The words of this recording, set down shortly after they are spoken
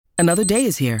Another day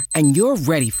is here, and you're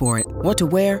ready for it. What to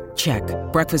wear? Check.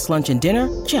 Breakfast, lunch, and dinner?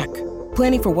 Check.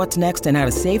 Planning for what's next and how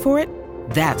to save for it?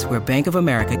 That's where Bank of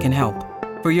America can help.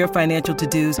 For your financial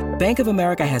to-dos, Bank of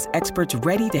America has experts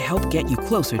ready to help get you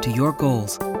closer to your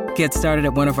goals. Get started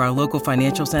at one of our local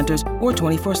financial centers or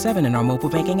 24/7 in our mobile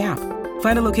banking app.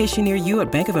 Find a location near you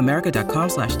at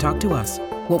bankofamerica.com/talktous.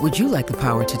 What would you like the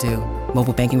power to do?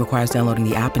 Mobile banking requires downloading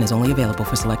the app and is only available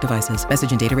for select devices.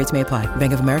 Message and data rates may apply.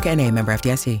 Bank of America N.A., member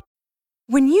FDIC.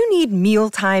 When you need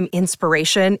mealtime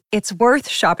inspiration, it's worth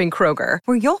shopping Kroger,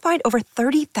 where you'll find over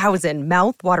 30,000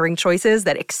 mouth-watering choices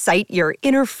that excite your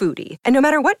inner foodie. And no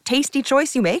matter what tasty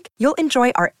choice you make, you'll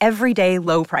enjoy our everyday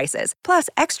low prices, plus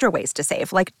extra ways to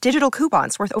save, like digital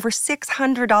coupons worth over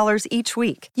 $600 each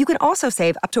week. You can also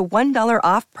save up to $1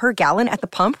 off per gallon at the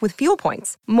pump with fuel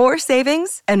points. More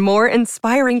savings and more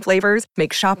inspiring flavors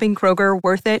make shopping Kroger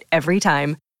worth it every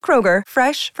time. Kroger,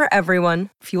 fresh for everyone.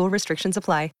 Fuel restrictions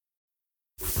apply.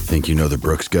 Think you know the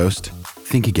Brooks Ghost?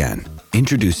 Think again.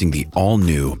 Introducing the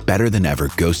all-new, better-than-ever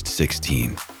Ghost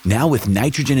 16. Now with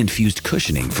nitrogen-infused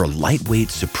cushioning for lightweight,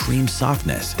 supreme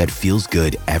softness that feels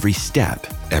good every step,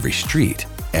 every street,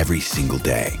 every single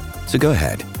day. So go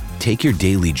ahead, take your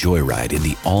daily joyride in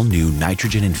the all-new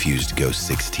nitrogen-infused Ghost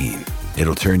 16.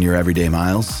 It'll turn your everyday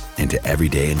miles into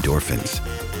everyday endorphins.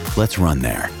 Let's run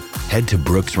there. Head to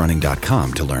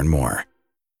brooksrunning.com to learn more.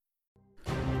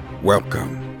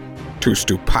 Welcome to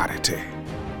Stupidity,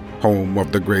 home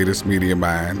of the greatest media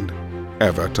mind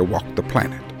ever to walk the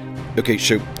planet. Okay,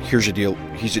 so here's the deal.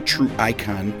 He's a true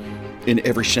icon in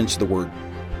every sense of the word.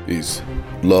 He's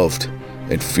loved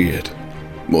and feared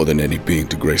more than any being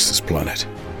to grace this planet.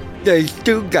 There's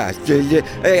two guys,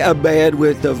 a man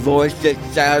with a voice that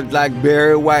sounds like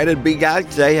Barry White and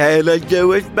Beyonce had a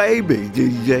Jewish baby.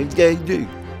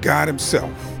 God himself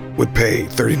would pay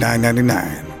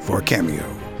 $39.99 for a cameo.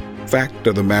 Fact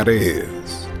of the matter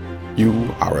is,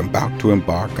 you are about to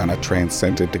embark on a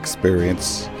transcendent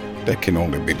experience that can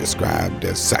only be described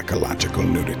as psychological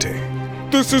nudity.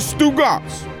 This is Stu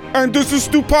Goss, and this is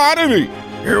Stupidity.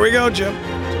 Here we go, Jim.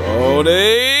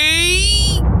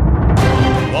 Tony!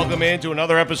 Welcome into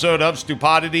another episode of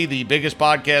Stupidity, the biggest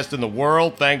podcast in the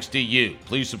world, thanks to you.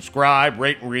 Please subscribe,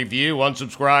 rate and review,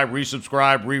 unsubscribe,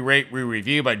 resubscribe, re-rate,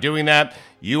 re-review. By doing that,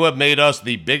 you have made us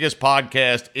the biggest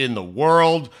podcast in the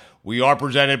world. We are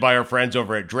presented by our friends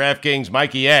over at DraftKings.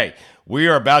 Mikey A., we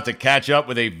are about to catch up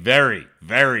with a very,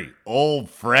 very old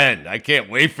friend. I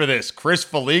can't wait for this. Chris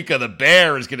Fallica, the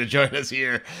Bear, is going to join us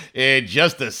here in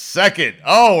just a second.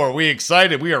 Oh, are we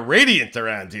excited? We are radiant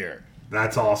around here.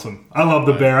 That's awesome. I love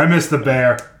the Bear. I miss the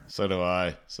Bear. So do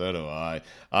I.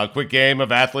 Quick game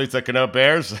of athletes that can out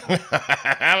bears.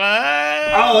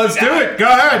 Oh, let's do it. Go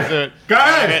ahead. Go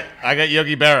ahead. I got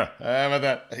Yogi Berra. How about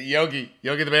that? Yogi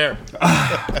the Bear.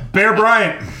 Bear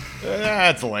Bryant.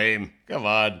 That's lame. Come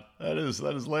on. That is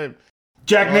lame.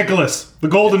 Jack Nicklaus, the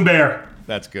Golden Bear.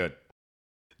 That's good.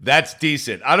 That's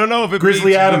decent. I don't know if it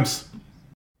Grizzly Adams.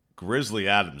 Grizzly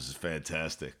Adams is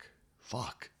fantastic.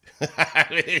 Fuck.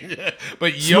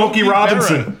 But Smokey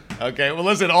Robinson. Okay, well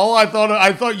listen, I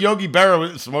thought Yogi Berra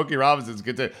was Smokey Robinson's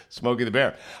good too. Smokey the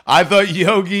Bear. I thought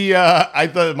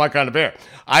my kind of bear.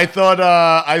 I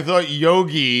thought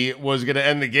Yogi was gonna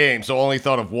end the game, so only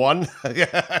thought of one.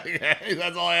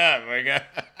 That's all I have. Okay.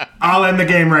 I'll end the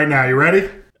game right now. You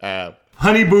ready?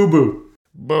 Honey Boo Boo.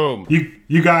 Boom.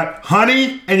 You got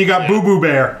Honey and you got Boo Boo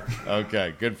Bear.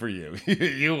 Okay, good for you.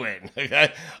 You win.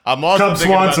 Okay. I'm also Cub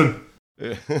Swanson.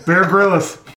 Bear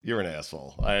Grylls. You're an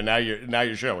asshole. Now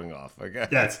you're showing off. Okay.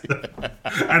 Yes.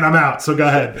 And I'm out. So go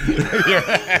ahead.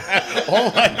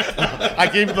 I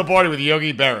came to the party with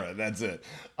Yogi Berra. That's it.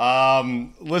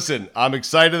 Listen, I'm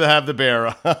excited to have the Bear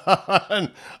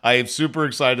on. I am super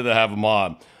excited to have him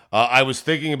on. I was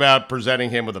thinking about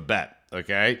presenting him with a bet.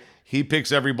 Okay. He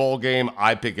picks every bowl game.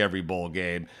 I pick every bowl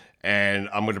game, and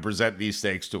I'm going to present these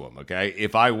stakes to him. Okay.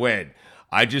 If I win,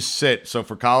 I just sit. So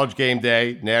for College Game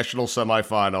Day, national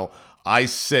semifinal, I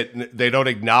sit. They don't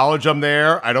acknowledge I'm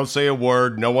there. I don't say a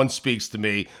word. No one speaks to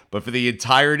me. But for the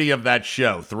entirety of that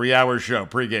show, 3-hour show,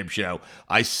 pregame show,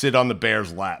 I sit on the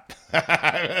Bears' lap.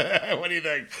 What do you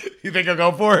think? You think I'll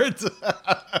go for it?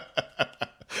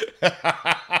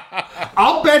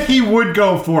 I'll bet he would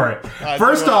go for it.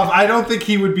 First off, I don't think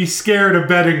he would be scared of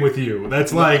betting with you.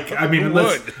 That's like, I mean,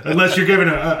 unless you're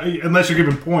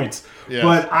giving points. Yes.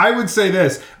 But I would say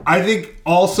this. I think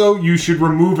also you should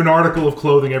remove an article of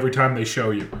clothing every time they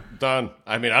show you. Done.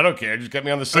 I mean, I don't care. Just get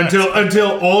me on the set.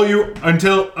 Until all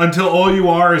you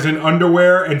are is in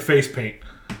underwear and face paint.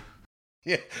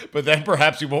 Yeah, but then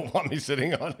perhaps he won't want me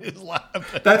sitting on his lap.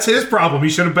 That's his problem. He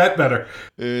should have bet better.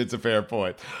 It's a fair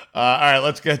point. All right,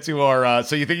 let's get to our.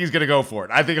 So you think he's going to go for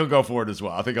it? I think he'll go for it as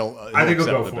well. I think he'll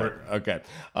go for it. Okay.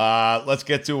 Let's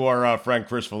get to our friend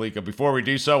Chris Felica. Before we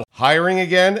do so, hiring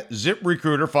again.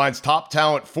 ZipRecruiter finds top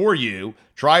talent for you.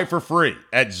 Try it for free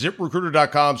at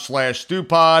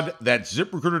ZipRecruiter.com/stupod. That's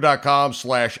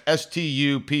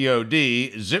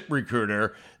ZipRecruiter.com/STUPOD.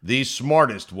 ZipRecruiter, the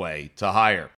smartest way to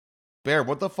hire. Bear,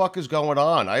 what the fuck is going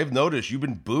on? I have noticed you've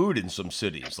been booed in some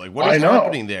cities. Like, what is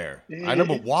happening there? I know,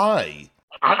 but why?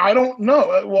 I don't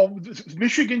know. Well,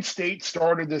 Michigan State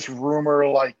started this rumor,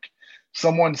 like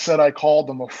someone said I called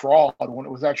them a fraud when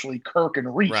it was actually Kirk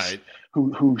and Reese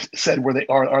who said,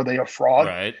 are they a fraud?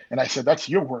 Right. And I said, that's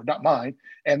your word, not mine.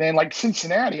 And then like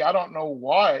Cincinnati, I don't know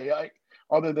why,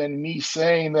 other than me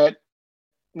saying that,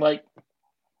 like,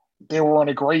 they were in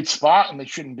a great spot and they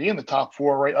shouldn't be in the top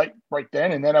four right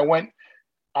then. And then I went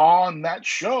on that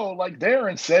show there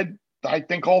and said, I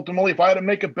think ultimately if I had to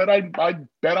make a bet, I'd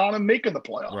bet on him making the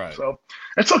playoffs. Right. So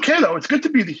it's okay though. It's good to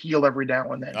be the heel every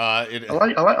now and then. I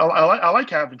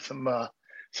like having some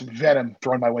venom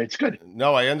thrown my way. It's good.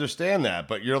 No, I understand that,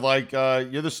 but you're like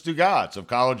you're the Stugats of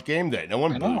College Game Day. No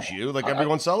one boos you.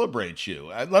 Everyone celebrates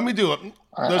you. Let me do it.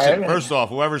 Listen, first off,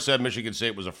 whoever said Michigan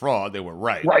State was a fraud, they were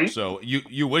right. Right. So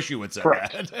you wish you would say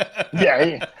that.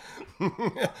 Yeah.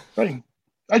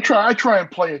 I try and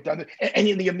play it down.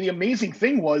 And the amazing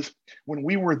thing was when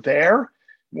we were there,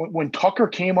 when Tucker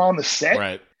came on the set,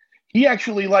 right. He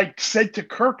actually said to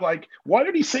Kirk, why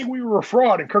did he say we were a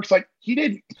fraud? And Kirk's like, he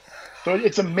didn't. So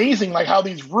it's amazing, how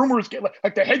these rumors get,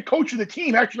 the head coach of the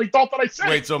team actually thought that I said.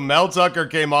 Wait, so Mel Tucker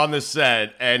came on the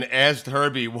set and asked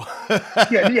Herbie. Not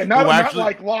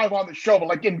live on the show,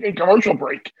 but in commercial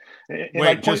break.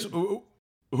 Who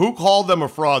called them a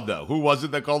fraud though? Who was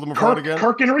it that called them a fraud again?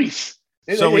 Kirk and Reese.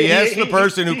 So he asked the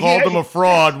person who called them a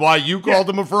fraud why you called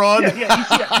them a fraud?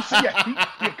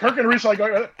 Kirk and Reese are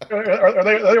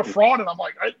they a fraud? And I'm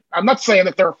like, I'm not saying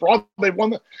that they're a fraud. They've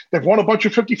won a bunch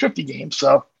of 50-50 games.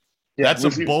 So that's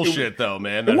some bullshit, though,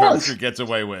 man. That Herbstreit gets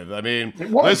away with. I mean,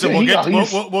 listen,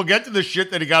 we'll get to the shit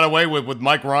that he got away with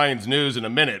Mike Ryan's news in a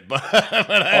minute. But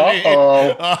I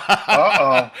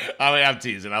mean, I'm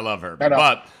teasing. I love Herbie,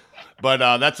 but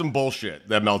that's some bullshit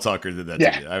that Mel Tucker did that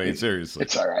to you. I mean, seriously,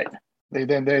 it's all right. They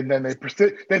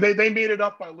made it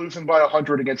up by losing by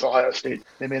 100 against Ohio State.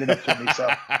 They made it up to me. So,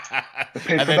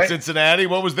 and then Cincinnati,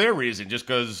 what was their reason? Just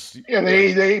because?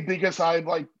 Yeah, because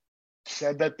I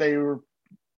said that they were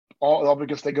all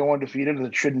because they go undefeated and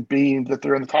it shouldn't be that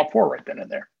they're in the top four right then and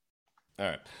there. All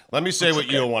right, let me say what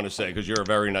you don't want to say because you're a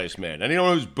very nice man.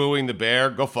 Anyone who's booing the Bear,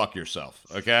 go fuck yourself.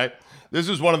 Okay. This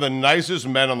is one of the nicest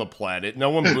men on the planet.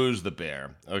 No one boos the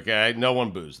Bear, okay? No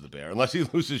one boos the Bear unless he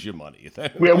loses your money.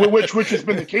 which has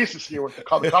been the case this year. With the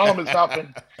column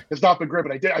has not been great,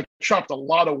 but I chopped a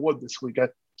lot of wood this week.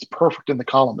 It's perfect in the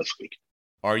column this week.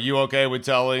 Are you okay with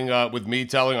me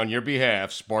telling on your behalf,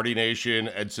 Sparty Nation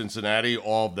and Cincinnati,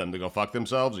 all of them to go fuck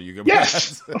themselves? Are you good?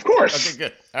 Yes, of course. Okay,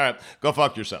 good. All right, go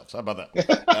fuck yourselves. How about that?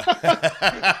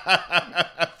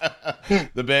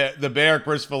 The Bear,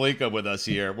 Chris Felica, with us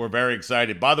here. We're very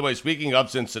excited. By the way, speaking of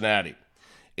Cincinnati,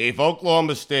 if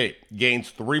Oklahoma State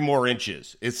gains 3 more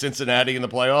inches, is Cincinnati in the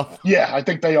playoff? Yeah, I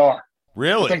think they are.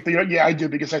 Really? I do,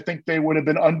 because I think they would have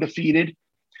been undefeated.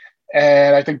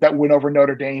 And I think that win over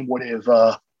Notre Dame would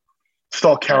have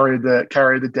still carried the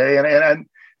day. And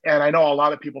I know a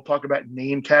lot of people talk about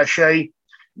name cachet.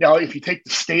 Now, if you take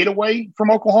the state away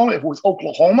from Oklahoma, if it was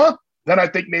Oklahoma, then I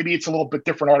think maybe it's a little bit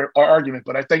different argument.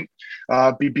 But I think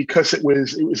because it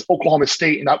was Oklahoma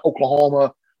State and not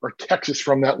Oklahoma or Texas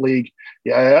from that league.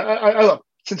 Yeah, I love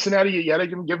Cincinnati. You got to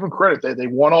give them credit. They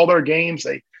won all their games.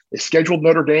 They scheduled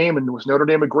Notre Dame, and was Notre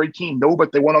Dame a great team? No,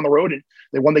 but they went on the road and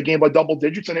they won the game by double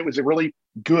digits, and it was a really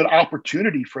good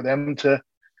opportunity for them to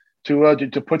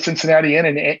put Cincinnati in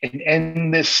and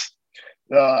end this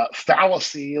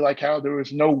fallacy, like how there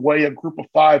was no way a Group of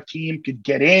 5 team could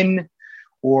get in,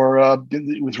 or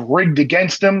it was rigged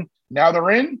against them. Now they're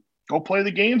in. Go play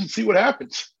the games and see what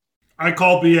happens. I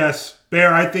call BS.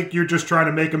 Bear, I think you're just trying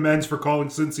to make amends for calling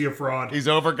Cincy a fraud. He's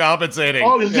overcompensating.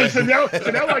 Oh, so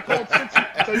now I called Cincy.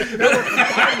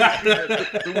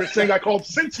 So we're saying I called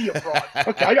Cincy a fraud.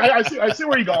 Okay, I see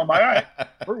where you're going. All right,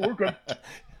 we're good.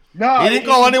 No, he didn't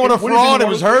call anyone a fraud. It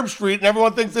was Herbstreit, and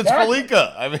everyone thinks it's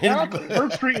Felica. I mean,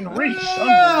 Herbstreit and Reese.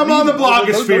 I'm on the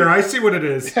blogosphere. I see what it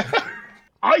is.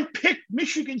 I picked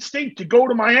Michigan State to go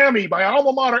to Miami, my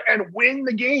alma mater, and win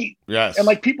the game. Yes.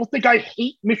 And people think I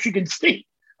hate Michigan State.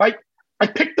 I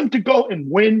picked them to go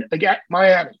and win against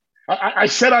Miami. I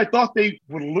said I thought they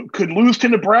could lose to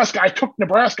Nebraska. I took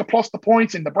Nebraska plus the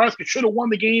points, and Nebraska should have won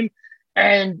the game.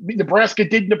 And Nebraska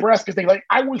did Nebraska thing. Like,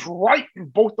 I was right in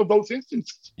both of those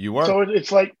instances. You were. So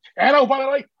it's like, and oh, by the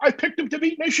way, I picked them to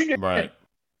beat Michigan. Right.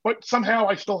 But somehow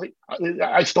I still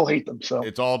hate them. So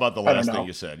it's all about the last thing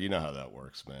you said. You know how that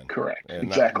works, man. Correct. And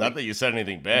exactly. Not that you said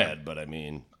anything bad, but I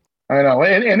mean. I know.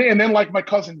 And then like my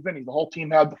cousin Vinny, the whole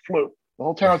team had the flu. The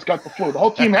whole town's got the flu. The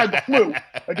whole team had the flu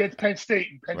against Penn State.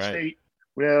 And Penn State,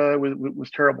 well, it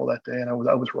was terrible that day, and I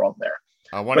was wrong there.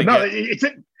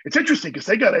 It's interesting because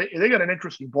they got an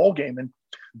interesting bowl game, and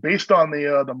based on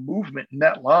the movement in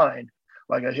that line,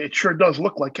 like it sure does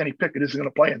look like Kenny Pickett isn't going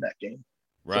to play in that game.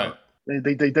 Right. So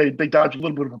they dodged a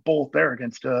little bit of a bullet there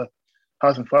against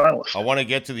Heisman finalists. I want to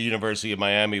get to the University of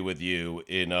Miami with you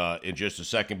in just a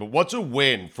second, but what's a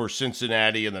win for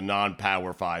Cincinnati and the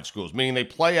non-Power 5 schools? Meaning they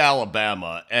play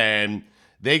Alabama and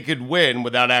they could win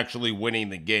without actually winning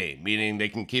the game, meaning they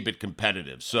can keep it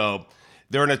competitive. So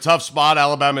they're in a tough spot.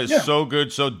 Alabama is so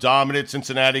good, so dominant.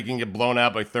 Cincinnati can get blown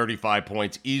out by 35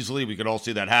 points easily. We could all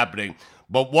see that happening.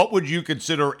 But what would you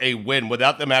consider a win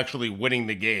without them actually winning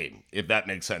the game, if that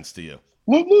makes sense to you?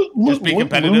 Just be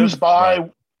competitive? Lose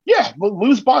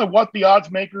by what the odds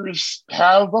makers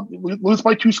have. Lose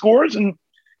by 2 scores, and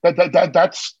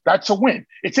that's a win.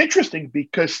 It's interesting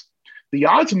because the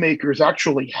odds makers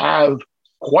actually have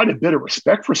quite a bit of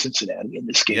respect for Cincinnati in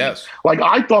this game. Yes. Like,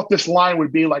 I thought this line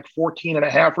would be like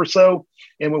 14.5 or so.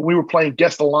 And when we were playing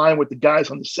Guess the Line with the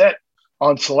guys on the set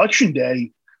on Selection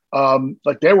Day,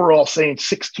 like they were all saying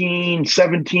 16,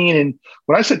 17. And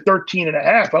when I said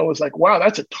 13.5, I was like, wow,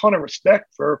 that's a ton of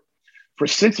respect for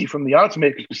Cincy from the odds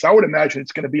makers, because I would imagine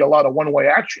it's going to be a lot of one-way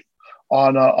action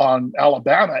on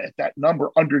Alabama at that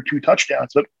number under 2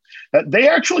 touchdowns. But they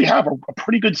actually have a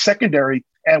pretty good secondary.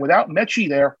 And without Mechie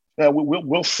there,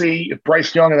 we'll see if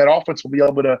Bryce Young and that offense will be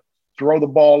able to throw the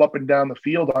ball up and down the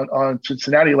field on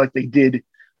Cincinnati like they did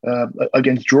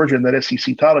against Georgia in that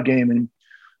SEC title game. And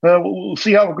we'll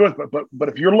see how it goes. But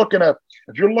if you're looking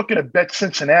at bet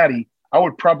Cincinnati, I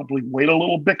would probably wait a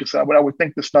little bit, because I would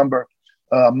think this number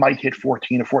might hit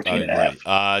 14 or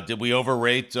 14.5. Did we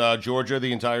overrate Georgia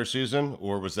the entire season,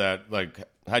 or was that like,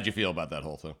 how'd you feel about that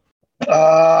whole thing?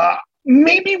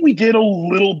 Maybe we did a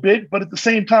little bit, but at the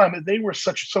same time, they were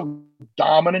so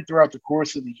dominant throughout the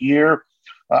course of the year.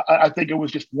 I think it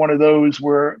was just one of those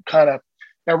where kind of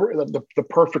the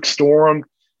perfect storm.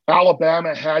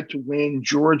 Alabama had to win.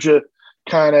 Georgia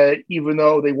kind of, even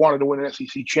though they wanted to win an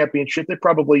SEC championship, they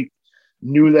probably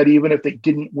knew that even if they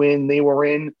didn't win, they were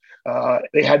in.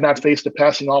 They had not faced a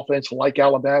passing offense like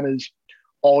Alabama's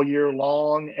all year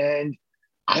long. And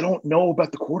I don't know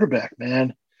about the quarterback,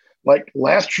 man. Like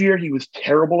last year, he was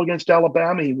terrible against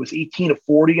Alabama. He was 18 of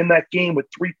 40 in that game with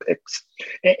 3 picks.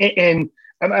 And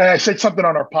I said something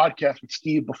on our podcast with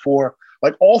Steve before,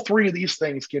 like all 3 of these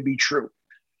things can be true.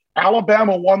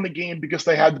 Alabama won the game because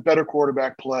they had the better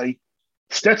quarterback play.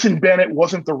 Stetson Bennett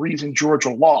wasn't the reason Georgia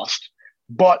lost,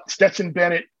 but Stetson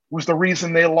Bennett was the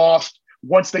reason they lost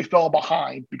once they fell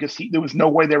behind, because there was no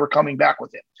way they were coming back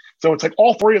with him. So it's like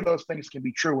all 3 of those things can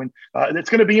be true. And it's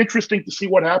going to be interesting to see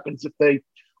what happens if they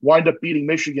wind up beating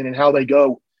Michigan and how they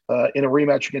go in a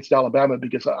rematch against Alabama,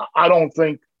 because I don't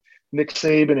think Nick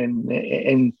Saban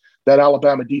and that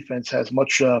Alabama defense has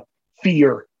much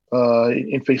fear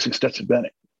in facing Stetson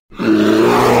Bennett.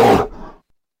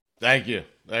 Thank you.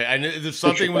 I knew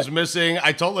something was missing.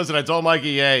 I told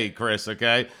Mikey, hey, Chris,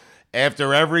 okay,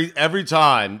 after every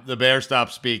time the Bear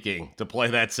stopped speaking to play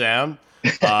that sound,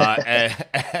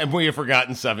 and we have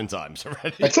forgotten 7 times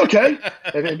already. That's okay.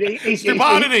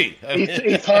 Stupidity.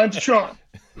 8 times charm.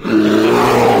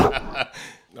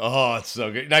 Oh, it's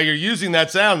so good. Now you're using that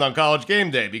sound on College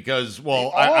Game Day because,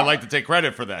 well, I like to take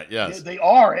credit for that. Yes, they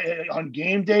are on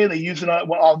Game Day. They use it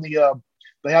on the.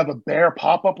 They have a bear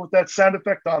pop up with that sound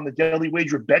effect on the Daily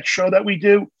Wager Bet show that we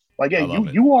do. Like, yeah,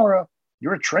 you're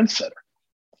a trendsetter.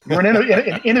 You're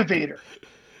an innovator.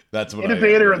 That's what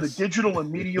innovator of the digital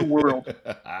and media world.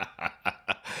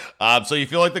 So you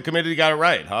feel like the committee got it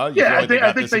right, huh? Yeah, I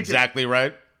think they exactly did.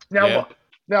 Right. Now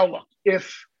look.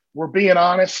 If we're being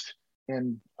honest,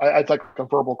 and I'd like a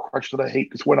verbal crutch that I hate,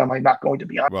 because when am I not going to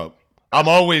be honest? Well, I'm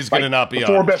always going to not be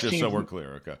honest, just so we're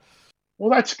clear. Okay. Well,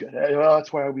 that's good. Well,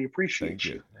 that's why we appreciate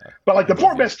you. But like the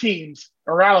 4 best teams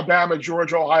are Alabama,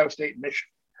 Georgia, Ohio State, and Michigan.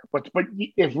 But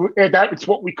if that's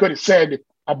what we could have said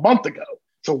a month ago.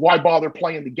 So why bother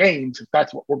playing the games if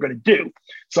that's what we're going to do?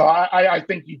 So I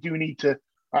think you do need to.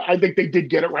 I think they did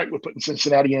get it right with putting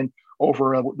Cincinnati in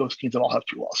over those teams that all have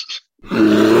 2 losses.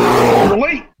 You're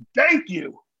late. Thank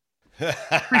you.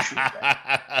 Appreciate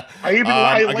that.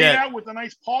 I laid out with a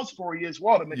nice pause for you as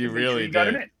well to make you sure really you got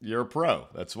it did. in. You're a pro.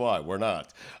 That's why we're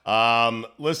not.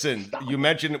 Listen, you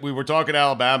mentioned we were talking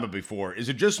Alabama before. Is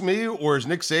it just me, or is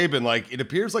Nick Saban like? It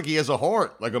appears like he has a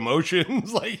heart, like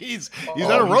emotions, like he's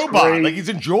not a robot, great. Like he's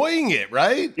enjoying it,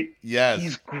 right? Yes,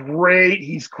 he's great.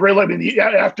 He's great. I mean,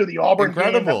 after the Auburn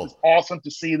game, that was awesome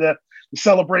to see the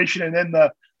celebration, and then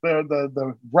the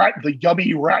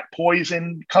yummy rat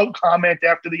poison comment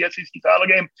after the SEC title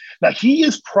game. Now, he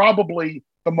is probably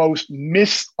the most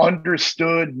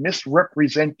misunderstood,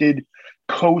 misrepresented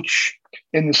coach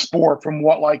in the sport from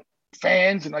what like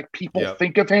fans and like people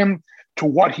think of him to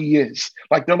what he is.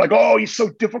 Like they're like, oh, he's so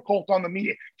difficult on the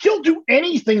media. He'll do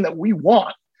anything that we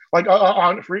want. Like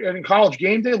in college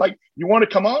game day, like you want to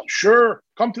come out? Sure.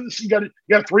 Come to this. You got a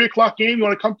 3:00 game. You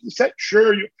want to come to the set?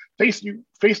 Sure. You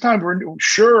FaceTime?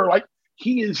 Sure. Like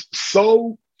he is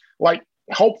so like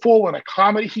helpful and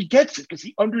accommodating. He gets it because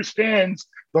he understands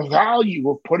the value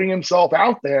of putting himself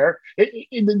out there.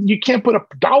 You can't put a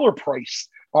dollar price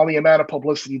on the amount of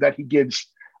publicity that he gives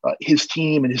his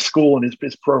team and his school and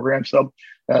his program. So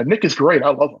Nick is great. I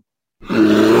love him.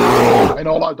 I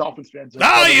know a lot of Dolphins fans.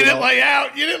 No, you didn't lay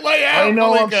out. You didn't lay out. I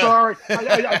know. I'm sorry.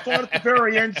 I thought at the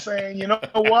very end saying, you know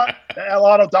what? A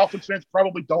lot of Dolphins fans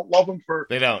probably don't love him for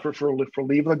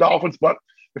leaving the Dolphins. But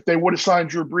if they would have signed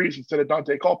Drew Brees instead of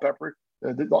Dante Culpepper,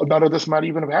 none of this might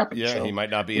even have happened. Yeah, so he might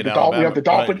not be in Alabama. We have the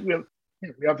Dolphins. Right.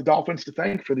 We have the Dolphins to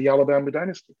thank for the Alabama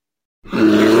dynasty.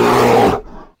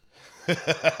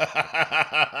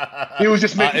 He was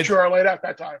just making sure I laid out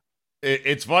that time.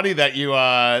 It's funny that you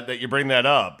bring that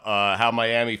up, how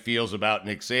Miami feels about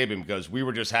Nick Saban, because we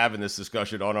were just having this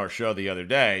discussion on our show the other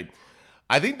day.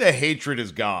 I think the hatred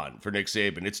is gone for Nick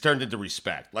Saban. It's turned into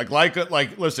respect.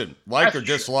 Listen, like or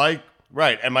dislike,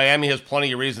 right? And Miami has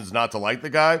plenty of reasons not to like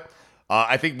the guy.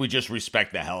 I think we just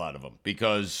respect the hell out of him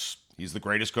because he's the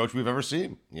greatest coach we've ever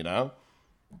seen. You know,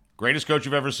 greatest coach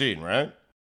you've ever seen, right?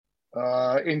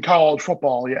 In college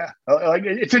football, yeah.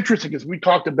 It's interesting because we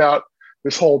talked about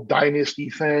this whole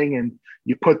dynasty thing, and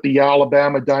you put the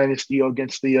Alabama dynasty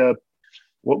against the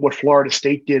what Florida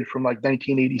State did from like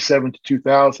 1987 to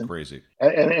 2000. Crazy,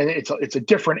 and it's a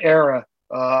different era,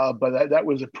 but that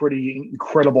was a pretty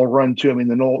incredible run too. I mean,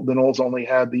 the Noles only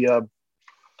had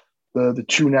the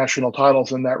 2 national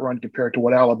titles in that run compared to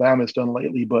what Alabama's done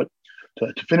lately. But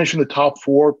to finish in the top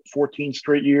 4, 14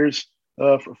 straight years,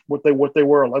 for what they were 10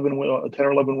 or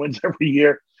 11 wins every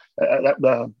year,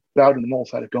 Bowden and the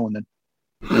Noles had it going then.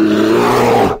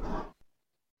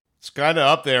 It's kind of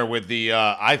up there with the,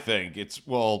 I think it's,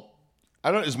 I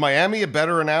don't know, is Miami a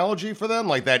better analogy for them?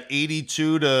 Like that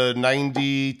 82 to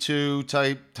 92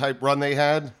 type run they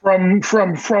had? From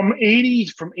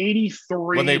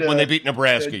 83 when they beat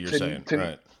Nebraska, you're saying,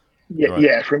 right? Yeah, right.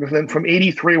 Yeah. From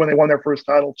 83 when they won their first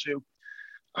title to,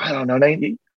 I don't know,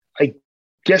 90. I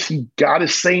guess you got to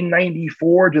say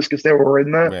 94 just because they were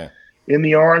in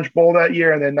the Orange Bowl that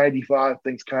year, and then 95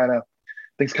 things kind of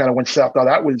went south. Now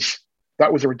that was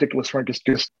a ridiculous run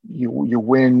because you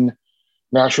win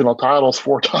national titles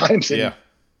 4 times in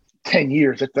 10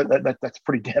 years. That's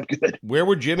pretty damn good. Where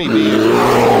would Jimmy be?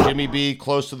 Would Jimmy be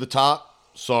close to the top?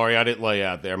 Sorry, I didn't lay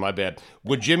out there. My bad.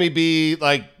 Would Jimmy be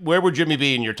where would Jimmy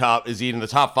be in your top? Is he in the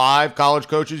top 5 college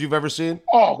coaches you've ever seen?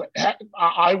 Oh,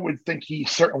 I would think he's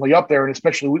certainly up there. And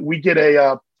especially we did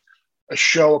a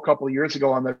show a couple of years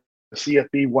ago on the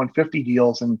CFB 150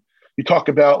 deals. And you talk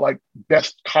about like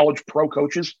best college pro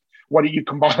coaches. What do you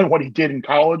combine what he did in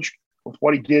college with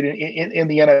what he did in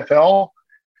the NFL?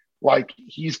 Like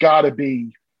he's got to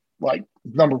be like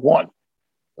number 1.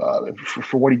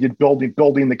 For what he did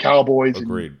building the Cowboys.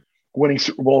 Agreed. And winning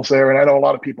Super Bowls there. And I know a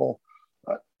lot of people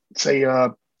say,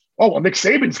 Nick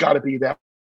Saban's got to be that.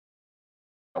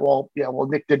 Well,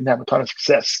 Nick didn't have a ton of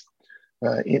success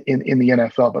in the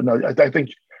NFL, but no, I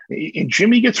think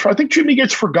Jimmy gets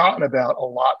forgotten about a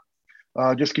lot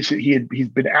just because he's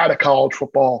been out of college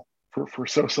football for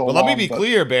so long. Well, let me be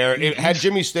clear, Bear. Had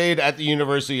Jimmy stayed at the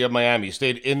University of Miami,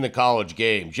 stayed in the college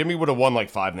game, Jimmy would have won like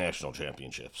 5 national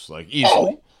championships, like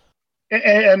easily. Oh,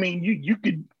 and I mean, you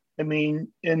could. I mean,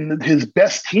 in his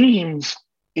best teams,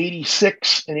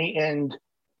 86 and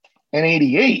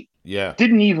 88,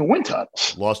 didn't even win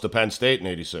titles. Lost to Penn State in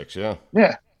 86, yeah,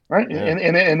 right. Yeah.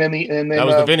 And then that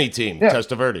was the Vinny team,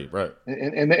 Testaverde, right?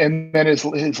 And then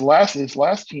his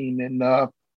last team in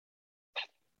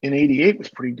 88 was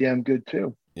pretty damn good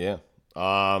too. Yeah.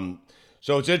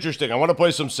 So it's interesting. I want to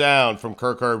play some sound from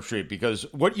Kirk Herbstreit because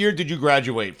what year did you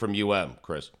graduate from UM,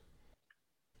 Chris?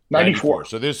 94.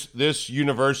 So this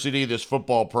university, this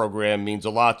football program means a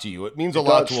lot to you. It means a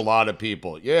lot to a lot of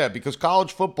people. Yeah, because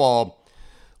college football,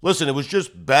 Listen, it was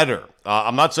just better.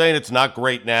 I'm not saying it's not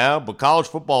great now, but college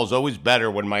football is always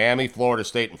better when Miami, Florida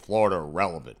State, and Florida are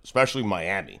relevant, especially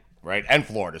Miami, right? And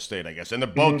Florida State, I guess. And they're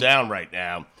both down right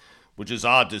now, which is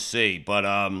odd to see. But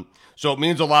so it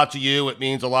means a lot to you. It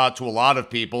means a lot to a lot of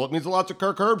people. It means a lot to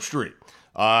Kirk Herbstreit.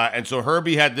 And so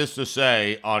Herbie had this to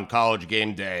say on College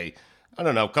Game Day, I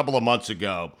don't know, a couple of months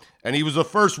ago. And he was the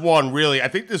first one, really. I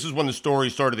think this is when the story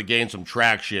started to gain some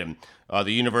traction,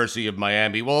 the University of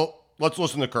Miami. Well, let's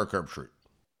listen to Kirk Herbstreit.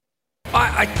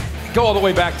 I go all the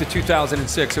way back to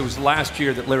 2006. It was last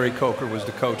year that Larry Coker was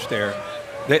the coach there.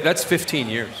 That's 15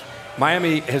 years.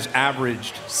 Miami has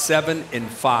averaged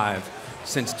 7-5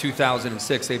 since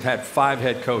 2006. They've had 5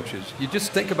 head coaches. You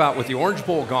just think about, with the Orange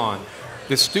Bowl gone,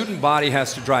 the student body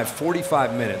has to drive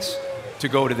 45 minutes to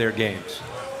go to their games.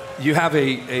 You have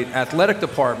an athletic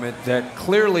department that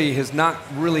clearly is not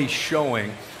really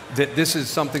showing that this is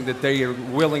something that they are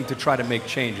willing to try to make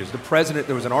changes. The president,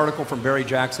 there was an article from Barry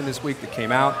Jackson this week that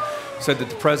came out, said that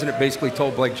the president basically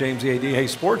told Blake James, the AD, hey,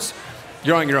 sports,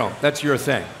 you're on your own. That's your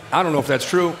thing. I don't know if that's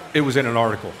true. It was in an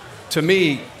article. To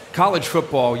me, college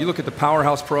football, you look at the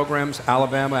powerhouse programs,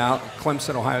 Alabama,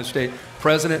 Clemson, Ohio State,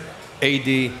 president,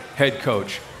 AD, head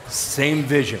coach, same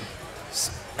vision.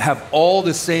 Have all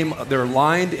the same, they're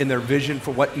aligned in their vision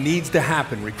for what needs to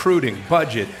happen, recruiting,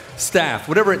 budget, staff,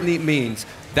 whatever it means.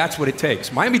 That's what it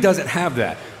takes. Miami doesn't have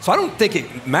that. So I don't think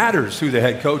it matters who the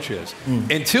head coach is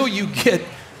until you get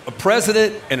a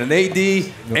president and an AD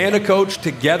and a coach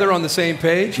together on the same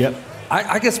page. Yep.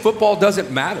 I guess football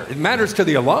doesn't matter. It matters to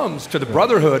the alums, to the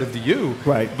brotherhood of the U.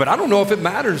 Right. But I don't know if it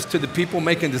matters to the people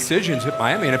making decisions at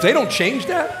Miami. And if they don't change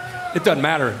that, it doesn't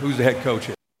matter who's the head coach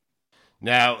is.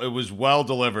 Now, it was well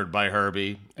delivered by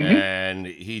Herbie, and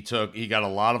he got a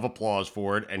lot of applause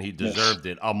for it, and he deserved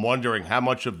it. I'm wondering how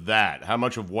much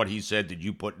of what he said did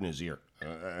you put in his ear?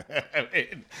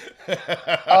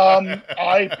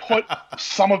 I put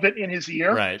some of it in his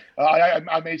ear. Right.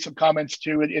 I made some comments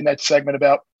too in that segment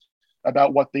about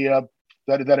what that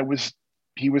it was.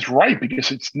 He was right, because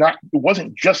it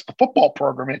wasn't just the football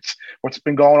program. It's what's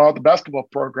been going on with the basketball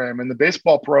program and the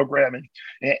baseball program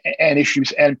and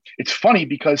issues. And it's funny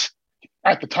because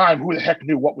at the time, who the heck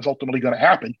knew what was ultimately going to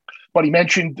happen? But he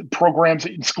mentioned programs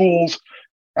in schools,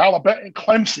 Alabama and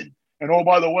Clemson. And oh,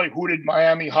 by the way, who did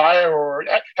Miami hire? Or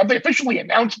have they officially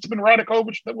announced it's been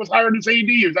Radakovich that was hired as AD?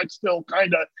 Or is that still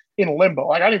kind of in limbo?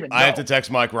 Like, I don't even know. I have to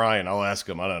text Mike Ryan. I'll ask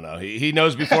him. I don't know. He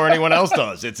knows before anyone else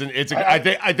does.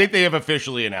 I think they have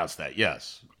officially announced that.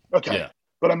 Yes. Okay. Yeah.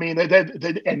 But I mean,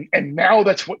 and now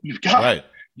that's what you've got. Right.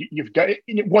 You've got.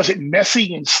 Was it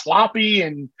messy and sloppy?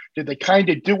 And did they kind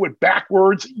of do it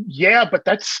backwards? Yeah, but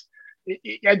that's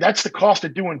the cost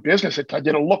of doing business. Did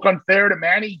it look unfair to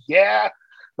Manny? Yeah.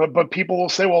 But people will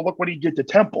say, well, look what he did to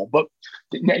Temple. But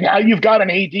now you've got an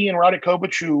AD in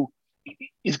Radakovich who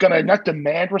is going to not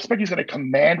demand respect. He's going to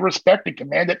command respect and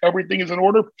command that everything is in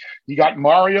order. You got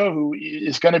Mario, who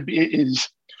is going to be,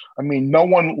 no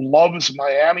one loves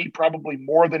Miami probably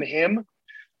more than him.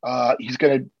 He's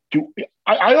going to do,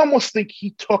 I almost think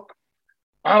he took,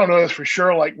 I don't know this for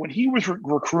sure, like when he was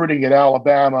recruiting at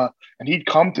Alabama and he'd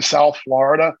come to South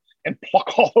Florida and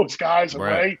pluck all those guys away.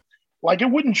 Right. Like,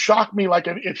 it wouldn't shock me, like,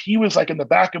 if he was, like, in the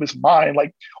back of his mind,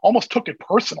 like, almost took it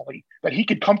personally, that he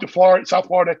could come to South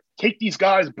Florida, take these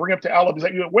guys, bring them to Alabama. He's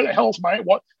like, where the hell is Miami?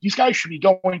 What? These guys should be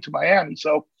going to Miami.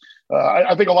 So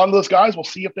I think a lot of those guys will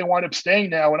see if they wind up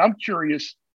staying now. And I'm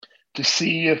curious to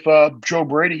see if Joe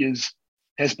Brady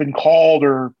has been called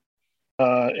or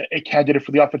a candidate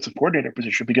for the offensive coordinator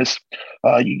position, because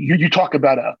you talk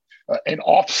about an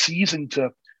off season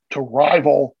to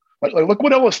rival. Like, look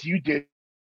what LSU did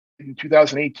in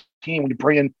 2018 when you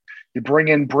bring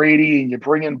in Brady and you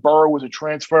bring in Burrow as a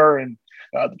transfer, and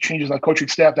the changes on the coaching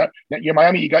staff. That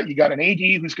Miami, you got an AD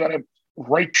who's got a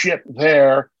right ship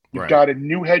there. You've got a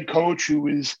new head coach who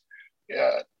is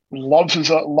loves his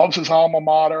alma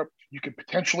mater. You could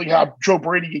potentially have Joe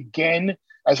Brady again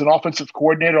as an offensive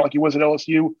coordinator like he was at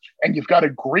LSU, and you've got a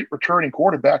great returning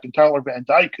quarterback in Tyler Van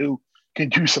Dyke who can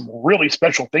do some really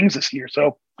special things this year.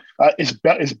 So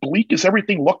as bleak as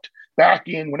everything looked back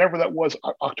in whenever that was,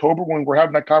 October, when we're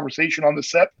having that conversation on the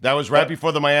set. That was right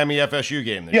before the Miami FSU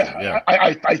game this year. Yeah.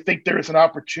 I think there's an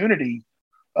opportunity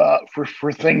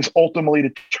for things ultimately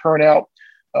to turn out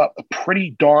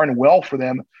pretty darn well for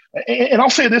them. And I'll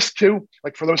say this too,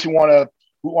 like, for those who want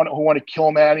to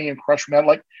kill Manny and crush Manny,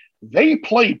 like, they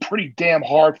played pretty damn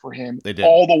hard for him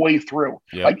all the way through.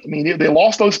 Yeah. Like, I mean, they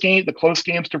lost those games, the close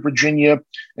games to Virginia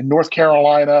and North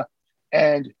Carolina,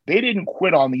 and they didn't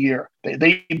quit on the year.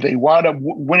 They wound up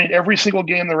winning every single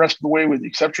game the rest of the way, with the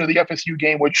exception of the FSU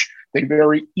game, which they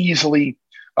very easily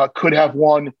could have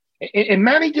won. And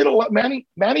Manny did a lot. Manny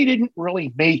didn't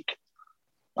really make.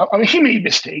 I mean, he made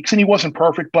mistakes and he wasn't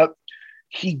perfect, but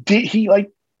he like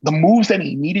the moves that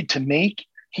he needed to make,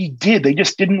 he did. They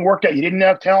just didn't work out. You didn't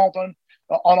have talent on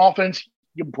offense.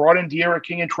 You brought in De'Ara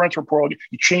King and transfer portal.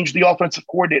 You changed the offensive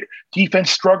coordinator.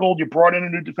 Defense struggled. You brought in a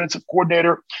new defensive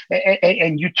coordinator,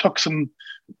 and you took some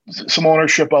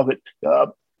ownership of it.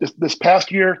 This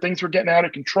past year, things were getting out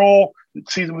of control. The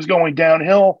season was going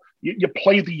downhill. You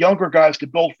played the younger guys to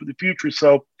build for the future.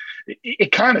 So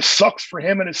it kind of sucks for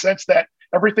him in a sense that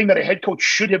everything that a head coach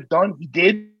should have done, he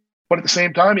did. But at the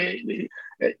same time,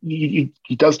 he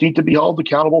does need to be held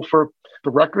accountable for the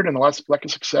record and the lack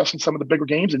of success in some of the bigger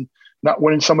games and not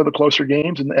winning some of the closer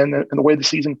games and the way the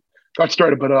season got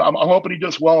started. But I'm hoping he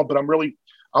does well. But I'm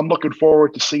looking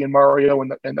forward to seeing Mario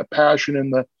and the passion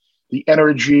and the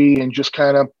energy and just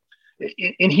kind of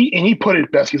and he put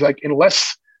it best. He's like,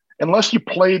 unless you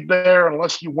played there,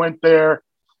 unless you went there,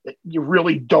 you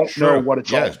really don't know what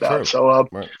it's all about. True. So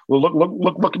we'll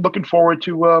looking forward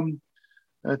to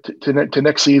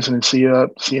next season and see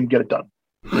him get it done.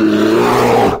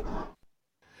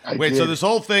 So this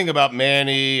whole thing about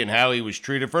Manny and how he was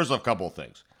treated, first off, a couple of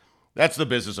things. That's the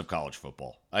business of college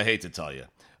football. I hate to tell you.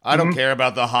 I don't care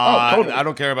about the how. Totally. I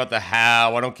don't care about the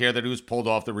how. I don't care that he was pulled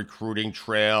off the recruiting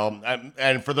trail.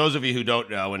 And for those of you who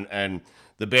don't know, and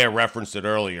the Bear referenced it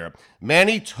earlier,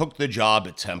 Manny took the job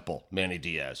at Temple, Manny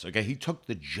Diaz. Okay, he took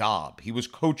the job. He was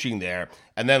coaching there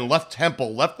and then left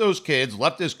Temple, left those kids,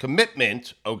 left his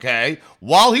commitment, okay,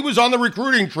 while he was on the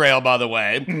recruiting trail, by the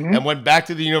way, and went back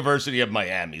to the University of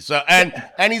Miami. So and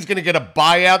he's going to get a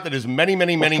buyout that is many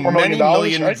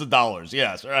millions of dollars.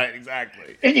 Yes, right,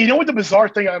 exactly. And you know what the bizarre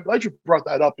thing, I'm glad you brought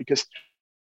that up because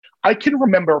I can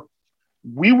remember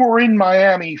we were in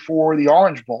Miami for the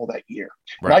Orange Bowl that year.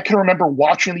 Right. And I can remember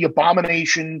watching the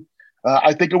abomination.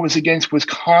 I think it was against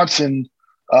Wisconsin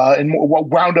in what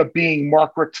wound up being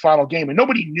Mark Richt's final game. And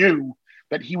nobody knew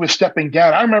that he was stepping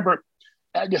down. I remember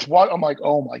I'm like,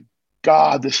 oh my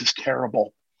God, this is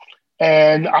terrible.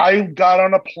 And I got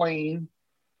on a plane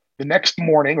the next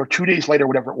morning or 2 days later,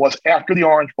 whatever it was, after the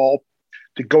Orange Bowl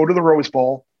to go to the Rose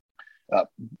Bowl.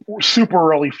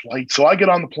 Super early flight. So I get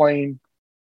on the plane.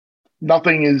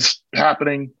 Nothing is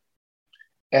happening,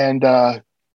 and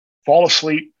fall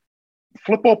asleep,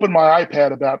 flip open my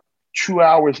iPad about 2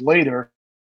 hours later,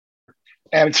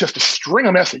 and it's just a string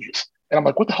of messages. And I'm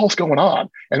like, what the hell's going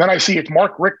on? And then I see it's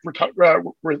Mark Richt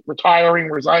retiring,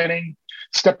 resigning,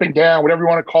 stepping down, whatever you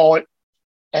want to call it.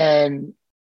 And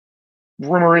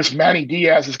rumor is Manny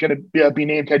Diaz is going to be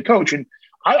named head coach. And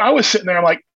I was sitting there, I'm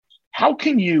like, how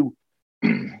can you –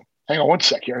 hang on one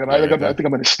sec here. I think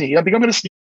I'm going to sneeze.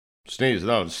 Sneeze.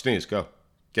 No, sneeze. Go.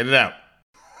 Get it out.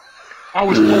 I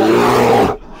was wait,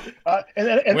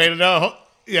 no.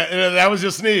 Yeah, that was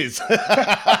your sneeze.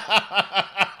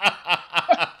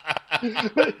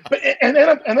 and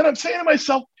then I'm saying to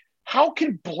myself, how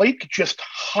can Blake just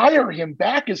hire him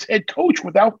back as head coach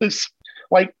without this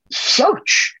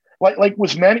search?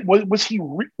 Was he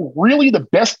really the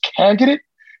best candidate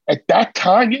at that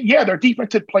time? Yeah, their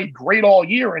defense had played great all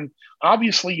year, and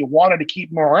obviously you wanted to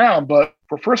keep him around, but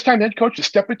for first-time head coach to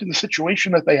step into the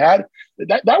situation that they had,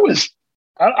 that was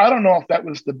I don't know if that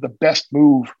was the best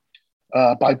move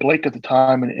by Blake at the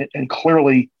time, and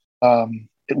clearly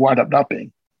it wound up not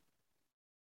being.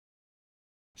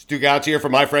 Stu Gouts here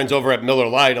from my friends over at Miller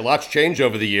Lite. A lot's changed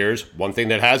over the years. One thing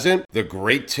that hasn't, the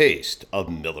great taste of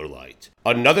Miller Lite.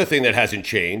 Another thing that hasn't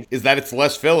changed is that it's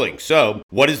less filling. So,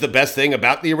 what is the best thing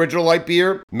about the original light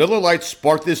beer? Miller Lite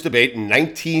sparked this debate in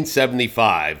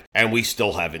 1975, and we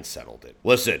still haven't settled it.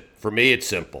 Listen, for me, it's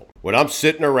simple. When I'm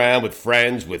sitting around with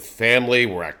friends, with family,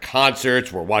 we're at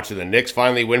concerts, we're watching the Knicks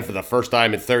finally win for the first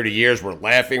time in 30 years, we're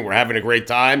laughing, we're having a great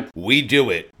time, we do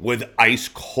it with ice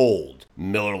cold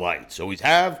Miller Lites. Always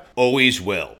have, always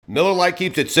will. Miller Lite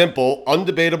keeps it simple,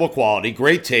 undebatable quality,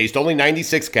 great taste, only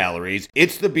 96 calories.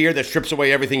 It's the beer that strips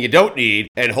away everything you don't need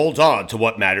and holds on to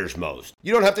what matters most.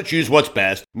 You don't have to choose what's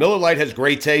best. Miller Lite has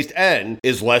great taste and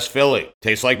is less filling.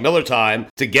 Tastes like Miller time.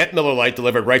 To get Miller Lite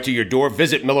delivered right to your door,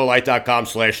 visit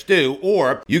MillerLite.com/stew,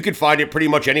 or you can find it pretty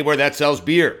much anywhere that sells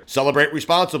beer. Celebrate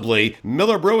responsibly.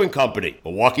 Miller Brewing Company,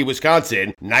 Milwaukee,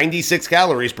 Wisconsin. 96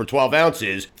 calories per 12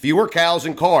 ounces. Fewer calories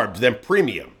and carbs than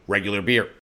premium regular beer.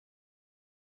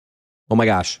 Oh my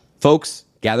gosh. Folks,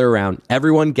 gather around.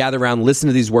 Everyone gather around. Listen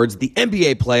to these words. The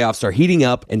NBA playoffs are heating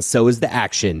up, and so is the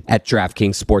action at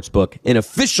DraftKings Sportsbook, an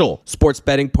official sports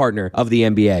betting partner of the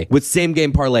NBA. With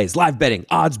same-game parlays, live betting,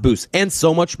 odds boosts, and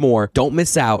so much more, don't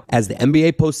miss out as the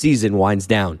NBA postseason winds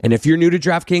down. And if you're new to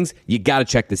DraftKings, you got to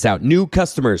check this out. New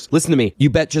customers, listen to me. You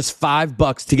bet just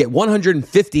 $5 to get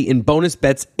 $150 in bonus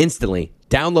bets instantly.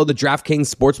 Download the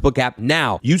DraftKings Sportsbook app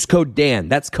now. Use code DAN.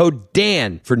 That's code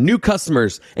DAN for new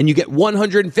customers, and you get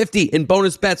 $150 in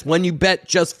bonus bets when you bet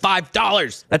just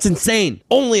 $5. That's insane.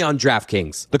 Only on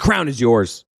DraftKings. The crown is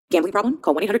yours. Gambling problem?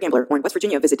 Call 1-800-GAMBLER. Or in West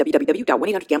Virginia, visit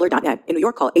www.1800gambler.net. In New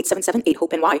York, call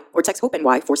 877-8-HOPE-NY or text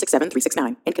HOPE-NY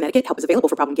 467-369. In Connecticut, help is available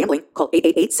for problem gambling. Call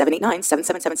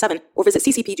 888-789-7777 or visit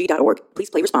ccpg.org. Please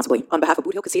play responsibly. On behalf of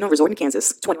Boot Hill Casino Resort in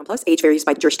Kansas. 21 plus. Age varies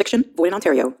by jurisdiction. Void in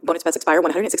Ontario. Bonus bets expire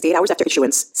 168 hours after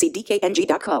issuance. See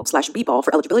dkng.co/bball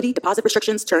for eligibility, deposit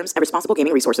restrictions, terms, and responsible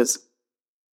gaming resources.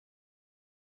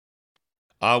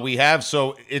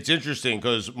 So it's interesting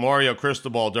because Mario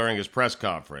Cristobal during his press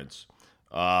conference,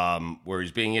 where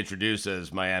he's being introduced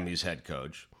as Miami's head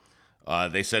coach,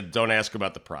 they said, "Don't ask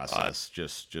about the process.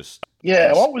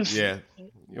 What was? Yeah.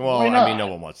 Well, I mean, no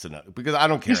one wants to know because I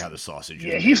don't care how the sausage.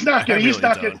 Yeah, is. he's not going. He's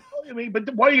not going. I mean, but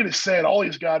what are you going to say? All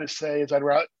he's got to say is, "I'd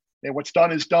rather what's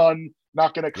done is done.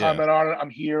 Not going to comment on it. I'm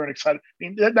here and excited." I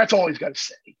mean, that's all he's got to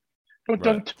say.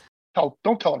 Don't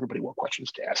tell everybody what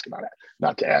questions to ask about it.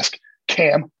 Not to ask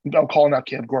Cam. I'm calling out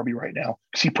Cam Gorby right now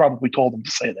because he probably told him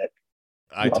to say that.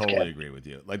 I totally agree with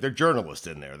you. Like, they're journalists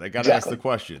in there. They got to ask the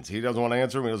questions. He doesn't want to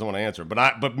answer them. He doesn't want to answer them. But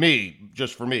I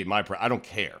don't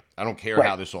care. I don't care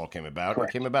how this all came about.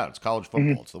 Correct. It came about. It's college football.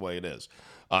 Mm-hmm. It's the way it is.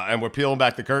 And we're peeling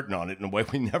back the curtain on it in a way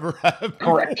we never have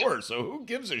before. So who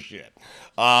gives a shit?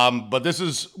 But this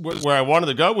is where I wanted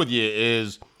to go with you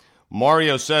is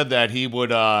Mario said that he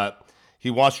would he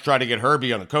wants to try to get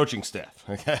Herbie on the coaching staff.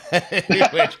 Which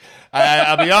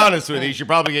I'll be honest with you, he should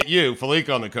probably get you,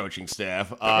 Felica, on the coaching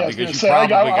staff because you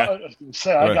probably I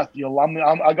got the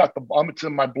alumni. It's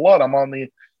in my blood. I'm an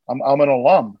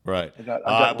alum. Right. I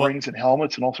got rings and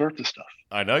helmets and all sorts of stuff.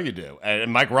 I know you do.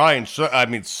 And Mike Ryan,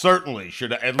 certainly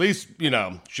should at least,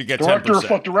 should get director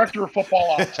 10%. Director of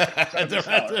football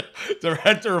operations.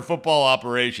 Director of football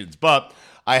operations. But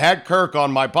I had Kirk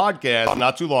on my podcast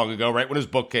not too long ago, right when his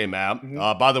book came out.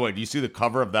 Mm-hmm. By the way, do you see the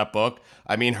cover of that book?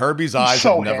 I mean, Herbie's eyes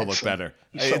have never looked better.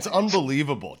 It's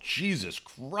unbelievable. Jesus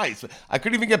Christ. I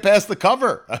couldn't even get past the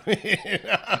cover. I mean,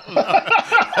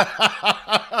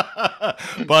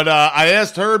 but I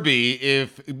asked Herbie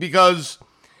because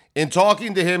in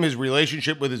talking to him, his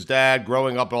relationship with his dad,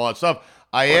 growing up and all that stuff,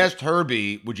 I asked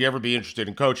Herbie, would you ever be interested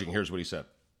in coaching? Here's what he said.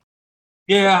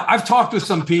 Yeah, I've talked with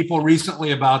some people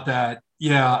recently about that.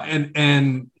 Yeah,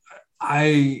 and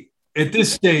I at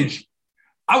this stage,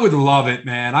 I would love it,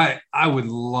 man. I would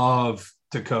love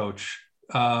to coach.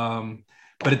 But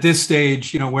at this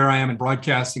stage, where I am in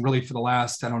broadcasting really for the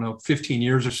last, 15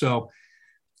 years or so,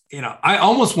 I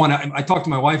almost want to, I talk to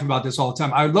my wife about this all the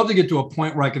time. I would love to get to a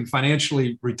point where I can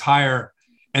financially retire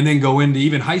and then go into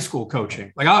even high school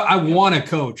coaching. Like I want to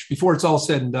coach before it's all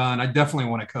said and done. I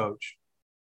definitely want to coach.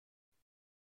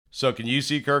 So can you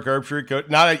see Kirk Herbstreit coach?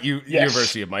 Not at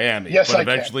University of Miami, but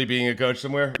eventually being a coach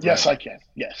somewhere? Yes, right. I can.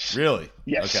 Yes. Really?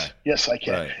 Yes. Okay. Yes, I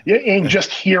can. Right. Yeah, and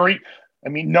just hearing,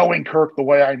 knowing Kirk the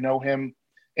way I know him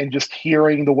and just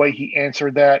hearing the way he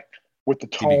answered that with the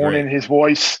tone in his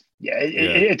voice,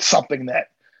 it's something that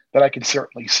I can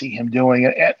certainly see him doing.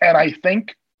 And I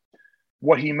think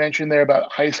what he mentioned there about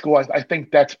high school, I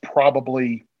think that's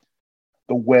probably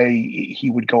the way he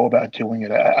would go about doing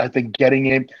it. I think getting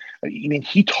him,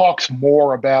 he talks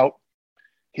more about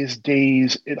his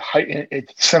days at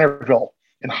Centerville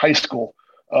in high school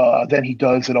than he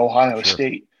does at Ohio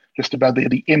State, just about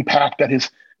the impact that his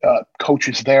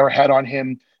coaches there had on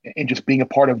him and just being a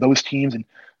part of those teams and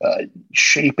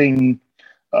shaping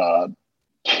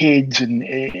kids and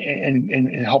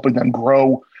helping them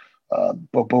grow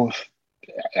both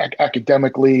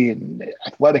academically and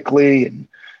athletically and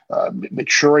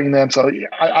maturing them. So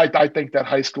I think that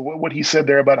high school, what he said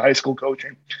there about high school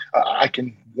coaching, I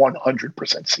can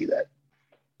 100% see that.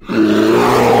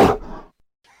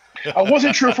 I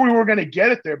wasn't sure if we were going to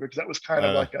get it there because that was kind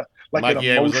of like an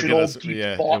emotional,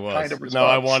 deep thought kind of response. No,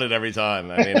 I won it every time.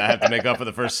 I have to make up for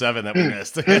the first 7 that we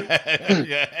missed.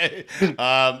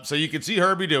 So you can see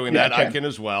Herbie doing that. I can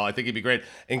as well. I think he'd be great.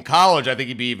 In college, I think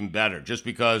he'd be even better just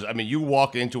because, you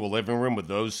walk into a living room with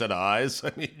those set of eyes.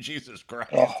 Jesus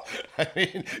Christ.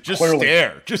 Just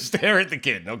stare. Just stare at the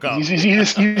kid. No comment. You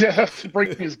just have to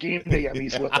bring his game day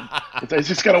with him. He's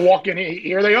just got to walk in.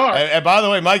 Here they are. And by the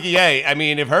way, Mikey,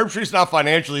 if Herbstreit's not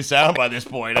financially sound by this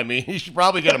point, he should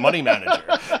probably get a money manager.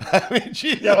 I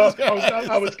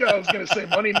was going to say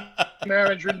money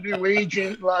manager, new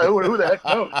agent. Who the heck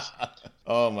knows?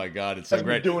 Oh my God, it's so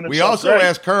great. We also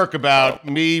asked Kirk about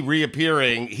me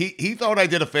reappearing. He thought I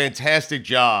did a fantastic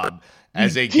job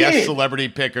as a guest celebrity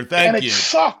picker. Thank you.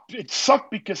 It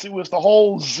sucked because it was the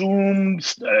whole Zoom.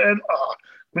 And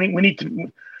we need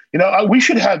to. We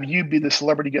should have you be the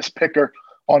celebrity guest picker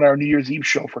on our New Year's Eve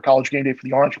show for College Game Day for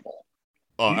the Orange Bowl.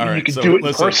 All right. You can do it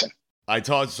in person.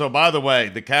 So by the way,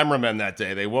 the cameramen that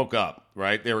day, they woke up,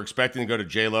 right? They were expecting to go to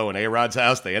J-Lo and A-Rod's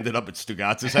house. They ended up at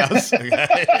Stugatz's house.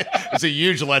 Okay? It's a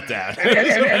huge letdown.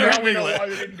 And now we know why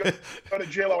they didn't go to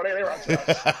J-Lo and A-Rod's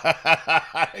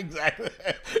house. Exactly.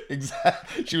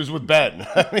 She was with Ben.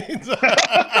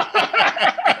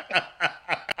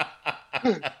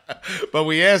 But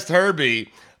we asked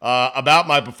Herbie about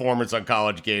my performance on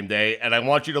College Game Day, and I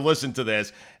want you to listen to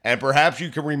this, and perhaps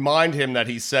you can remind him that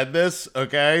he said this,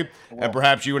 okay? And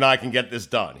perhaps you and I can get this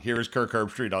done. Here is Kirk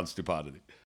Herbstreit on Stupidity.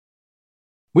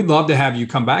 We'd love to have you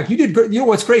come back. You did great. You know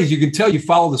what's great is you can tell you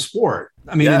follow the sport.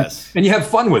 I mean, and you have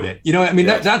fun with it. You know, I mean,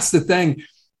 that's the thing.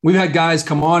 We've had guys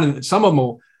come on, and some of them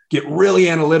will get really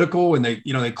analytical, and they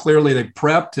clearly they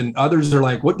prepped, and others are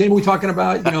like, "What game are we talking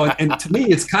about?" You know, and to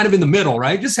me, it's kind of in the middle,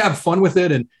 right? Just have fun with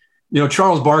it. And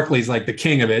Charles Barkley's like the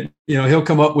king of it. He'll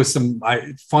come up with some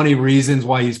funny reasons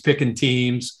why he's picking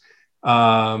teams.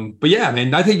 But yeah,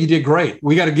 man, I think you did great.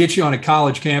 We got to get you on a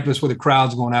college campus where the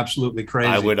crowd's going absolutely crazy.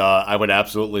 I would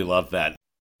absolutely love that.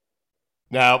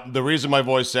 Now, the reason my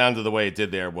voice sounded the way it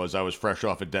did there was I was fresh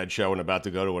off a dead show and about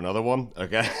to go to another one.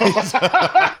 Okay, so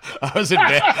I was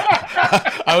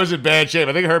in bad shape.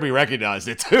 I think Herbie recognized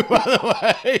it too. By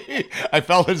the way, I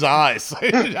felt his eyes.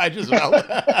 I just felt it.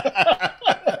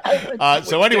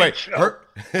 So anyway,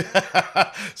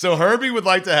 so Herbie would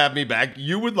like to have me back.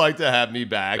 You would like to have me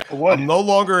back. I'm no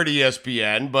longer at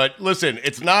ESPN, but listen,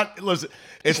 it's not me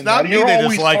that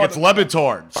it's like, it's Le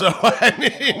Batard. So I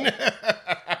mean.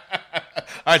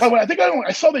 I think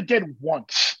I saw the Dead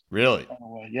once. Really?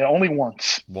 Yeah, only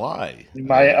once. Why?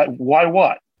 Why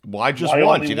what? Why just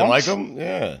once? You didn't like them?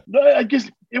 Yeah. I guess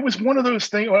it was one of those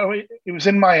things. It was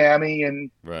in Miami,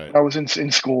 and I was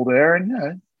in school there,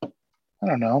 and I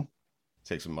don't know.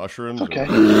 Take some mushrooms? Okay.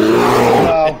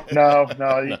 No.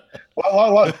 A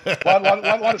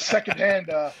lot of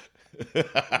secondhand.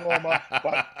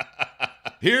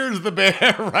 Here's the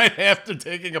bear right after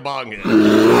taking a bong hit.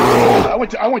 I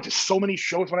went to so many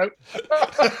shows when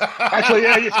actually,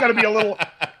 it's got to be a little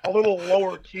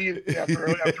lower key after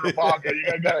a bong hit.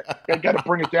 You got to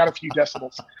bring it down a few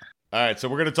decibels. All right, so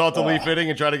we're going to talk to Lee Fitting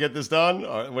and try to get this done?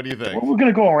 Or what do you think? We're going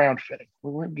to go around Fitting.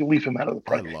 We're going to leave him out of the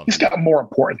project. He's got more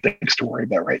important things to worry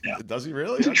about right now. Does he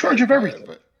really? He's in charge of everything.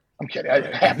 I'm kidding.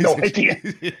 I have no idea.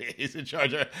 He's in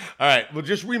charge of. All right. Well,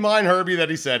 just remind Herbie that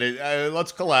he said it.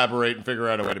 Let's collaborate and figure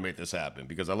out a way to make this happen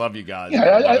because I love you guys.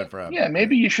 Yeah,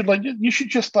 maybe you should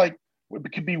just it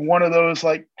could be one of those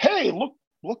like, hey, look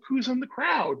who's in the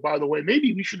crowd. By the way,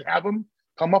 maybe we should have him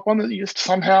come up on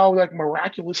somehow like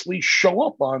miraculously show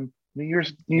up on New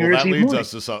Year's Eve. That leads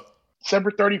us to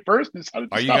December 31st.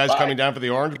 Are you guys coming down for the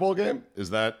Orange Bowl game?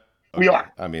 Is that? Okay. We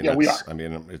are. I mean, we are. I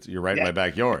mean, you're right in my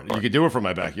backyard. You could do it from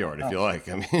my backyard if you like.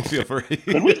 I mean, feel free.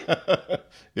 Could we?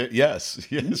 Yes,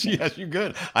 you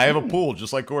could. I have a pool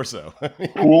just like Corso.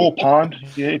 Pool, pond,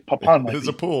 pond. There's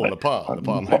a pool and a pond.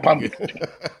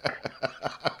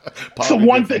 So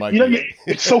one thing,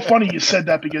 it's so funny you said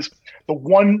that because the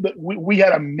one that we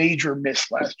had a major miss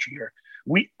last year.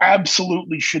 We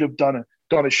absolutely should have done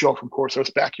a show from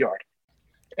Corso's backyard,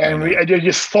 and I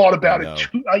just thought about it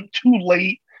too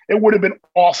late. It would have been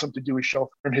awesome to do a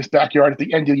show from his backyard at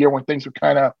the end of the year when things were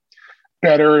kind of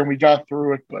better and we got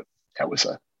through it. But that was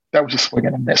a swing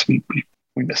and a miss. We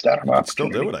missed out on an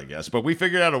opportunity. Still do it, I guess. But we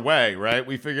figured out a way, right?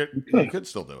 We figured we could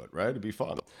still do it, right? It'd be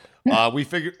fun. Yeah. We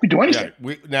do anything.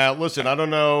 Yeah, now, listen, I don't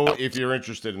know if you're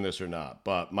interested in this or not,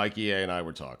 but Mikey A and I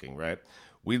were talking, right?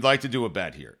 We'd like to do a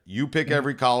bet here. You pick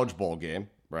every college bowl game,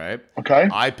 right? Okay.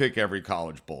 I pick every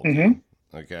college bowl game.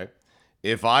 Okay.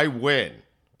 If I win,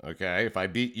 okay, if I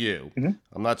beat you,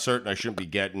 I'm not certain I shouldn't be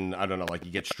getting, I don't know, like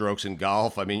you get strokes in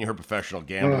golf. I mean, you're a professional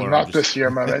gambler. Not this year,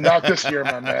 my man. Not this year,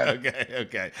 my man.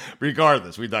 Okay.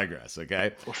 Regardless, we digress,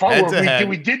 okay?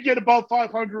 We did get about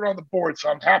 500 on the board,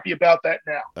 so I'm happy about that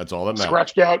now. That's all that matters.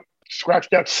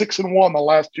 Scratched out 6-1 the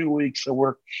last 2 weeks, so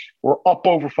we're up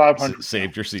over 500.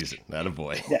 Saved your season, that a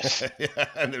boy. Yes.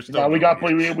 And there's we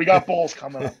got balls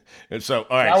coming up. And so,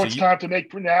 all right. Now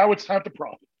it's time to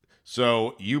profit.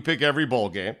 So you pick every bowl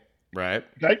game, right?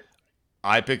 Okay.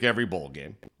 I pick every bowl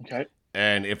game. Okay.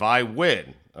 And if I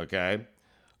win, okay,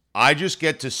 I just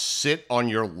get to sit on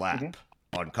your lap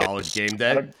on College Game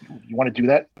Day. You want to do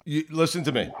that? Listen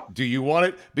to me. Do you want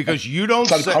it? Because you don't.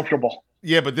 It's uncomfortable.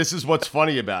 Yeah, but this is what's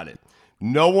funny about it.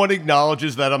 No one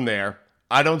acknowledges that I'm there.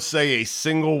 I don't say a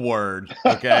single word,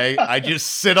 okay? I just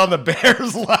sit on the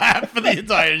Bears' lap for the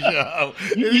entire show.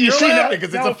 You see that?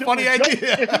 Because it's a funny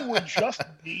idea. If it were just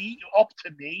up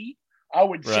to me, I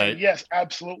would say yes,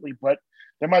 absolutely. But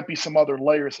there might be some other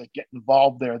layers that get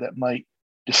involved there that might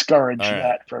discourage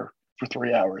that for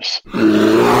 3 hours.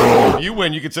 If you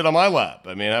win, you can sit on my lap.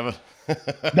 I mean, no,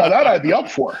 that I'd be up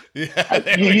for.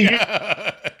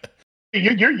 Yeah,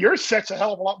 your set's a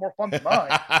hell of a lot more fun than mine.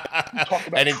 You talk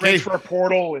about transfer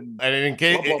portal and in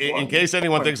case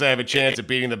anyone thinks I have a chance at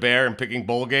beating the Bear and picking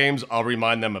bowl games, I'll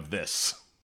remind them of this.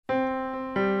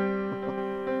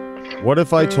 What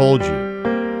if I told you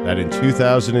that in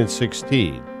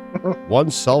 2016,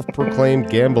 one self-proclaimed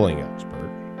gambling expert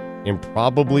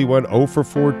improbably went 0 for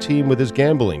 14 with his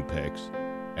gambling picks,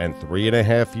 and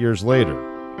 3.5 years later,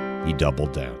 he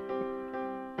doubled down?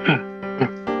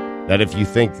 That if you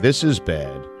think this is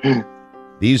bad,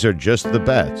 these are just the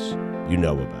bets you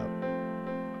know about.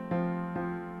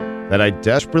 That I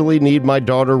desperately need my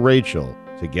daughter Rachel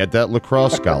to get that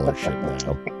lacrosse scholarship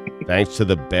now, thanks to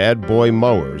the Bad Boy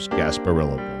Mowers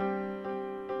Gasparilla Bowl.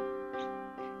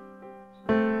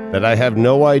 That I have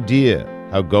no idea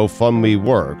how GoFundMe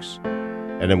works,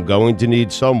 and I'm going to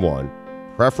need someone,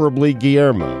 preferably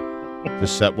Guillermo, to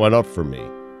set one up for me,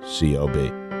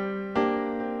 COB.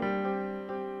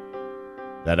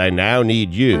 That I now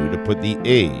need you to put the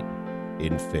aid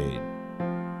in fade.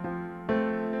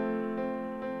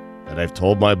 That I've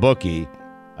told my bookie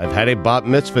I've had a bat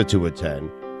mitzvah to attend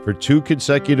for 2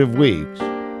 consecutive weeks,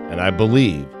 and I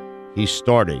believe he's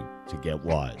starting to get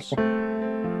wise.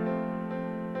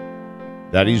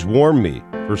 That he's warned me,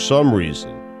 for some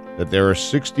reason, that there are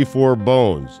 64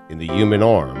 bones in the human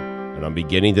arm, and I'm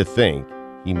beginning to think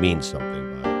he means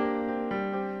something by it.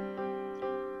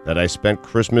 That I spent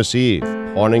Christmas Eve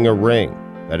pawning a ring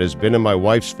that has been in my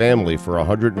wife's family for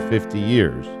 150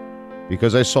 years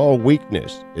because I saw a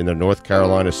weakness in the North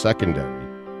Carolina secondary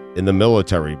in the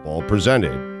military ball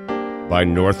presented by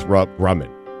Northrop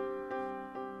Grumman.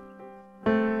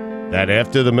 That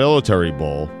after the military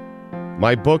bowl,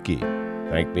 my bookie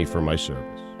thanked me for my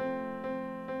service.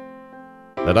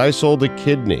 That I sold a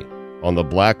kidney on the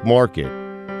black market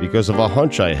because of a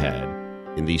hunch I had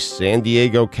in the San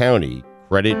Diego County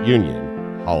Credit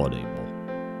Union Holiday Bowl.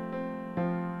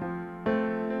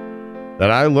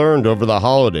 That I learned over the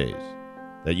holidays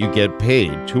that you get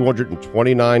paid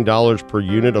 $229 per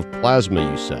unit of plasma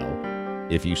you sell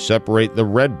if you separate the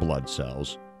red blood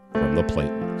cells from the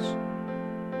platelets.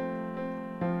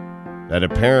 That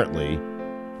apparently,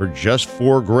 for just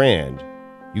 $4,000,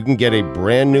 you can get a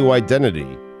brand new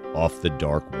identity off the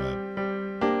dark web.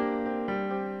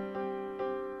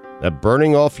 That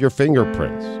burning off your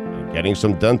fingerprints and getting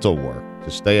some dental work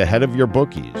to stay ahead of your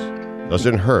bookies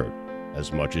doesn't hurt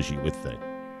as much as you would think.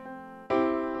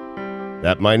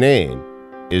 That my name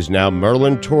is now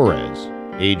Merlin Torres,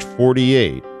 age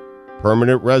 48,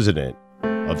 permanent resident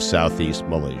of Southeast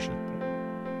Malaysia.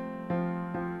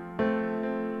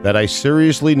 That I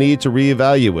seriously need to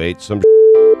reevaluate some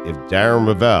if Darren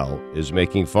Ravel is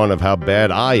making fun of how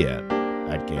bad I am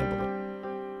at gambling.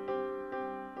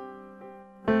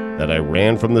 That I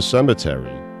ran from the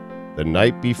cemetery the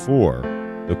night before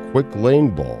the Quick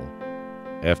Lane Ball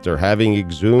after having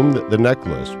exhumed the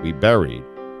necklace we buried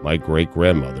my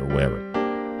great-grandmother wearing.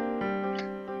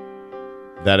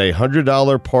 That a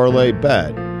 $100 parlay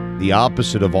bet, the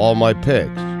opposite of all my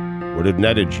picks, would have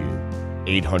netted you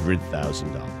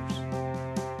 $800,000.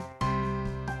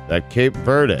 That Cape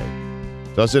Verde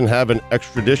doesn't have an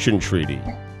extradition treaty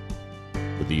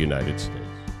with the United States.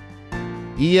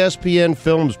 ESPN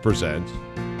Films presents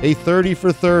a 30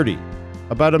 for 30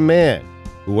 about a man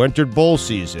who entered bowl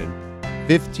season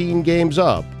 15 games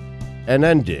up and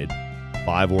ended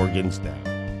 5 organs down.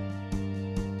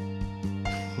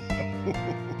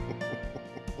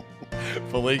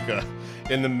 Falika,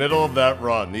 in the middle of that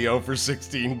run, the 0 for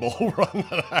 16 bowl run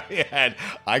that I had,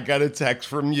 I got a text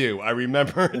from you. I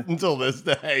remember it until this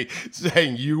day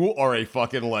saying, "You are a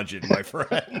fucking legend, my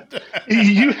friend."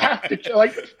 You have to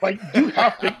you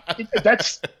have to.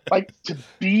 That's like to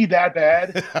be that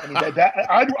bad. I mean,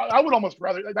 I would almost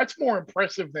rather. That's more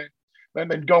impressive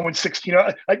than going 16.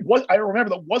 I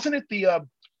remember that. Wasn't it the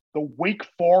Wake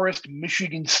Forest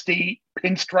Michigan State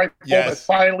pinstripe ball that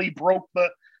finally broke the.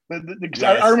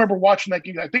 Yes. I remember watching that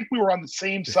game. I think we were on the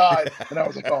same side, and I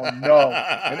was like, "Oh no!"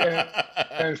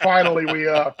 And finally,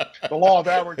 the law of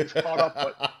averages caught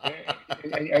up,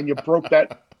 and you broke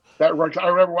that record. I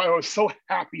remember I was so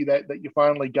happy that you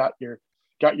finally got your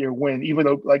win, even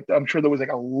though I'm sure there was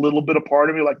a little bit of part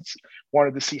of me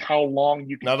wanted to see how long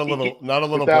you can. Not a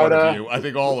little part of you. I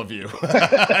think all of you.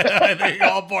 I think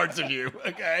all parts of you.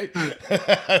 Okay.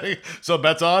 So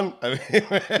bets on. I mean,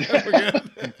 we're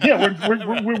good. Yeah, we're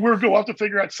good. We'll have to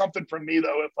figure out something from me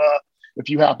though if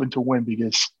you happen to win,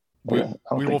 because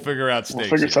We will figure out stakes. We'll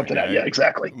figure something out. Yeah,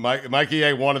 exactly. Mikey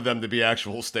A wanted them to be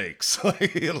actual stakes.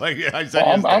 like I said,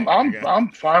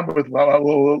 I'm fine with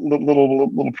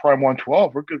little Prime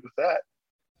 112. We're good with that.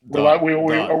 Are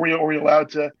we allowed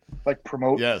to like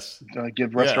promote? Yes.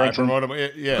 Give restaurants. Yeah, I promote them.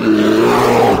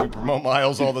 Yeah. We promote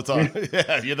Miles all the time.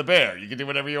 Yeah, you're the bear. You can do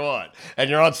whatever you want, and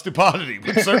you're on Stupidity,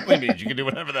 which certainly means you can do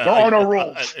whatever the hell. There are no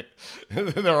rules.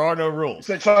 There are no rules.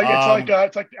 It's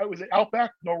like was it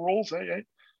Outback? No rules.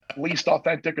 Least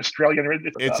authentic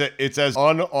Australian. It's as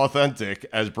unauthentic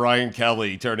as Brian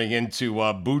Kelly turning into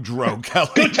Boudreaux Kelly.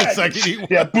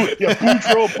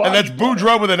 Boudreaux. And that's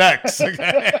Boudreaux with an X.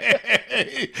 Okay?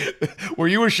 Were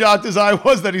you as shocked as I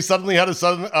was that he suddenly had a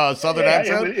southern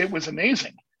accent? It was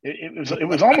amazing. It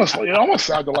was almost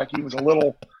sounded like he was it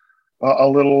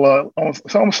almost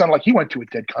sounded like he went to a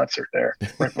Dead concert there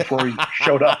right before he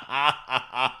showed up.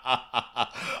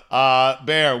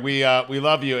 Bear, we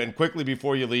love you. And quickly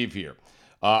before you leave here,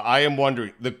 I am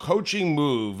wondering, the coaching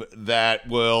move that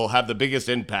will have the biggest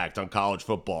impact on college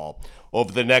football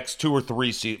over the next 2 or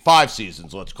 3 5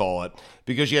 seasons, let's call it,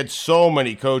 because you had so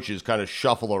many coaches kind of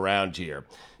shuffle around here.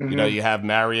 Mm-hmm. You know, you have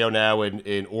Mario now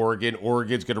in Oregon.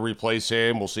 Oregon's going to replace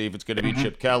him. We'll see if it's going to be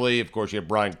Chip Kelly. Of course, you have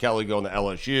Brian Kelly going to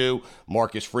LSU.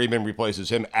 Marcus Freeman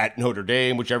replaces him at Notre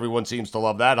Dame, which everyone seems to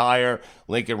love that hire.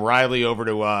 Lincoln Riley over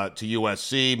to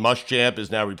USC. Muschamp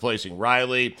is now replacing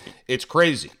Riley. It's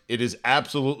crazy. It is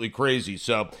absolutely crazy.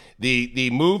 So the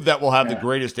move that will have the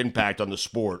greatest impact on the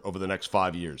sport over the next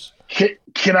 5 years.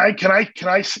 Can I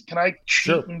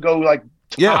cheat and go like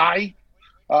tie?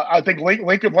 I think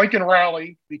Lincoln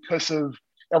Riley, because of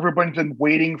everyone's been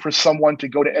waiting for someone to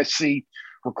go to SC,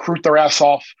 recruit their ass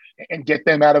off, and get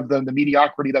them out of the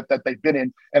mediocrity that they've been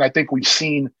in. And I think we've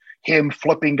seen him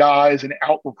flipping guys and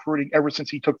out recruiting ever since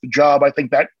he took the job. I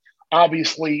think that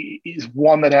obviously is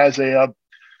one that has the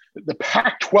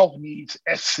Pac-12 needs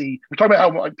SC. We're talking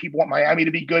about how people want Miami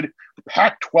to be good. The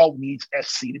Pac-12 needs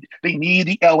SC. They need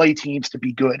the LA teams to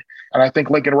be good. And I think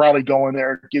Lincoln Riley going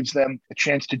there gives them a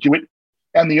chance to do it.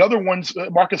 And the other one's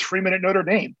Marcus Freeman at Notre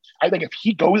Dame. I think if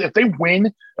they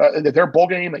win their bowl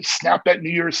game, they snap that New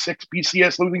Year's 6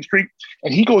 BCS losing streak,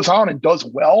 and he goes on and does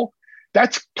well,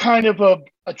 that's kind of a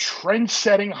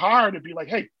trend-setting hire to be like,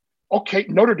 hey, okay,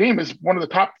 Notre Dame is one of the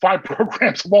top 5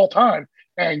 programs of all time,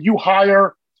 and you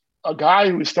hire a guy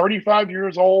who is 35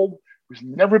 years old, who's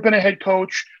never been a head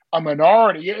coach, a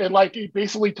minority, and like he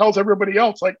basically tells everybody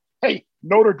else, like, hey,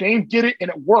 Notre Dame did it and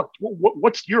it worked.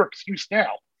 What's your excuse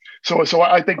now? So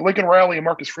I think Lincoln Riley and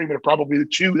Marcus Freeman are probably the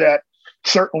two that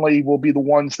certainly will be the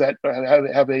ones that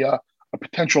have a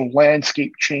potential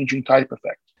landscape changing type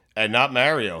effect. And not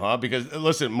Mario, huh? Because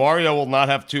listen, Mario will not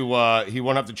have to. He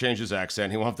won't have to change his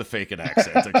accent. He won't have to fake an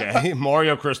accent. Okay,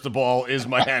 Mario Cristobal is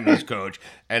Miami's coach,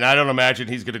 and I don't imagine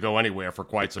he's going to go anywhere for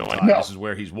quite some time. No. This is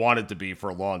where he's wanted to be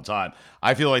for a long time.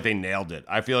 I feel like they nailed it.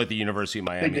 I feel like the University of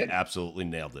Miami absolutely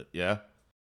nailed it. Yeah,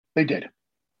 they did.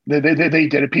 They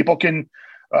did it. People can.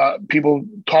 People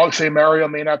say Mario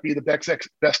may not be the best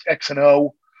X and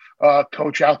O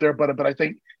coach out there, but I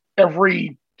think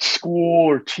every school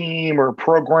or team or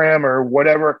program or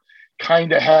whatever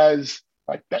kind of has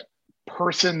like that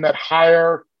person, that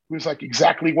hire who's like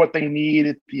exactly what they need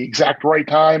at the exact right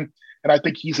time. And I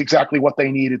think he's exactly what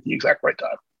they need at the exact right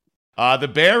time. The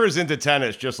Bear is into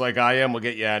tennis, just like I am. We'll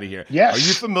get you out of here.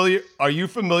 Yes. Are you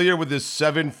familiar with this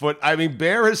 7-foot? I mean,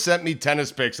 Bear has sent me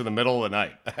tennis pics in the middle of the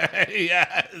night.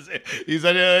 Yes. He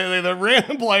said the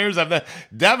random players have that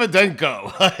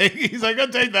Davydenko. He's like, I'll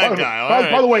take that guy.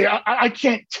 By the way, I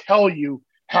can't tell you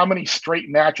how many straight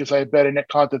matches I bet in Nick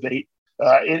Contavate.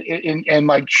 And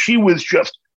like she was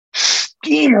just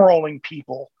steamrolling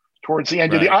people towards the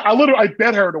end of the. I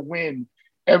bet her to win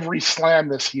every slam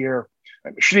this year.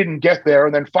 She didn't get there.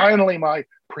 And then finally my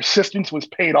persistence was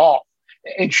paid off.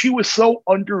 And she was so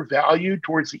undervalued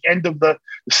towards the end of the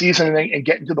season and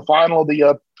getting to the final of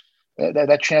the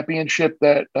that championship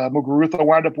that Muguruza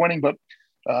wound up winning. But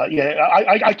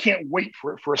I can't wait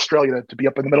for Australia to be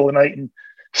up in the middle of the night and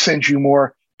send you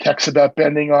more texts about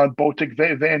bending on Botic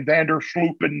van der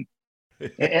Sloop and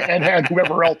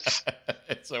whoever else.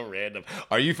 It's so random.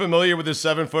 Are you familiar with this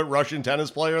 7-foot Russian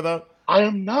tennis player, though? I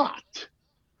am not.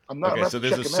 Okay, so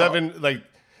there's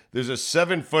there's a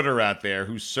 7-footer out there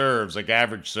who serves, like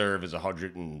average serve is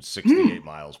 168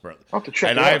 miles per hour.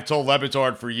 And I have told Le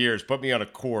Batard for years, put me on a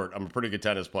court, I'm a pretty good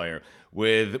tennis player,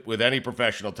 with any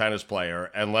professional tennis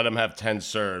player and let him have 10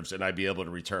 serves and I'd be able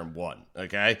to return 1,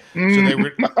 okay? So they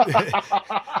were,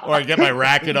 or I get my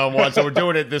racket on 1, so we're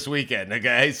doing it this weekend,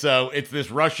 okay? So it's this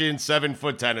Russian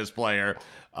 7-foot tennis player.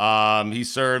 He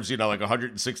serves, like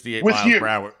 168 miles per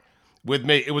hour. With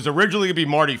me, it was originally going to be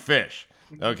Marty Fish.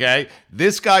 Okay,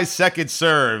 this guy's second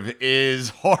serve is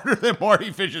harder than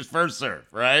Marty Fish's first serve,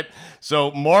 right?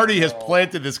 So Marty has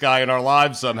planted this guy in our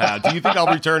lives somehow. Do you think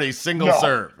I'll return a single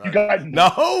serve? You got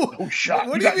no shot.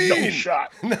 What do you mean? No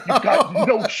shot. You got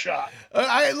no shot.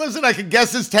 Listen, I can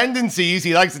guess his tendencies.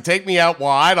 He likes to take me out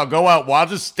wide. I'll go out wide,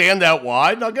 just stand out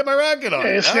wide, and I'll get my racket on.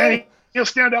 He'll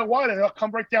stand out wide, and he'll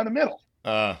come right down the middle.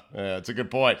 Yeah, that's a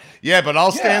good point. Yeah, but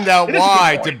I'll stand out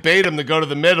wide to bait him to go to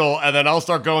the middle, and then I'll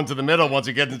start going to the middle once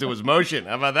he gets into his motion.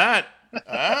 How about that?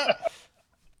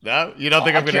 No, you don't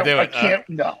think I'm going to do it? I can't.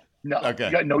 No. Okay.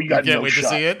 You got you no can't wait shot. to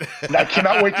see it. I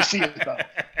cannot wait to see it. Though.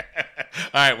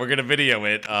 All right, we're going to video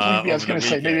it. I was going to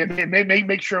say, maybe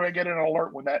make sure I get an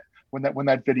alert when that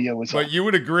video is. But you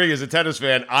would agree, as a tennis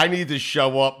fan, I need to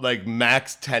show up like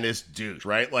max tennis dudes,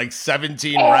 right? Like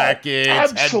 17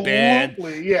 rackets, headband.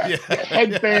 Yeah.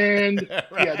 Headband.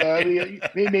 Right.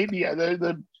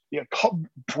 The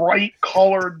bright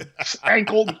colored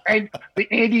ankle, the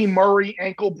Andy Murray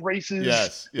ankle braces.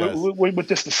 Yes. With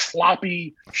just the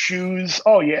sloppy shoes.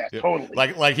 Oh yeah, totally.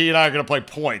 Like he and I are going to play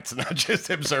points, not just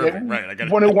him serving. Right. I got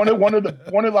one of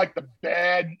like the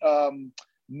bad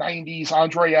 90s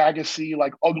Andre Agassi,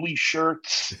 like ugly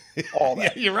shirts, all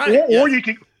that. Yeah, you're right.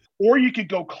 Or you could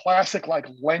go classic like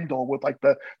Lendl with like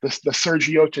the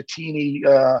Sergio Tattini,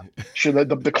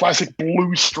 the classic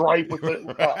blue stripe with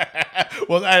the.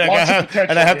 Well, I have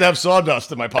to have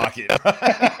sawdust in my pocket.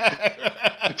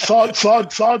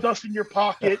 Sawdust in your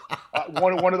pocket.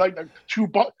 One of like two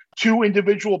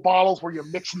individual bottles where you're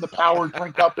mixing the power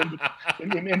drink up in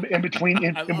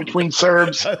between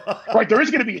serves. Right, there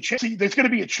is going to be there's going to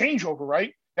be a changeover,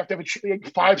 right? You have to have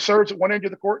 5 serves at one end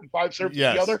of the court and 5 serves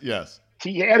at the other. Yes. So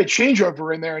you add a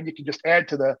changeover in there, and you can just add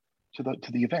to the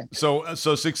event. So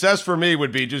success for me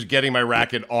would be just getting my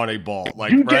racket on a ball.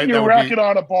 Like you get your racket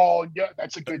on a ball, yeah,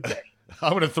 that's a good day. I'm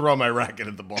going to throw my racket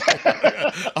at the ball.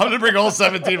 I'm going to bring all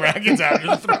 17 rackets out and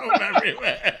just throw them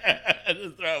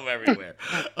everywhere.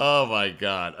 Oh, my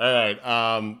God. All right.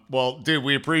 Well, dude,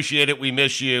 we appreciate it. We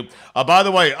miss you. By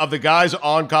the way, of the guys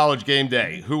on College Game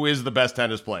Day, who is the best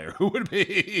tennis player? Who would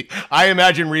be? I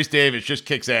imagine Reese Davis just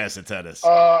kicks ass at tennis.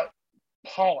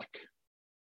 Pollock.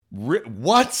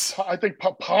 What? I think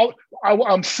Pollock.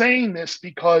 I'm saying this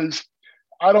because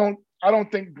I don't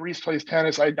think Brees plays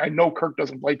tennis. I know Kirk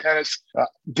doesn't play tennis.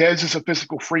 Dez is a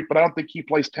physical freak, but I don't think he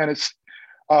plays tennis.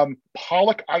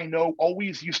 Pollock, I know,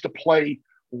 always used to play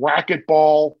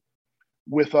racquetball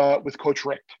with Coach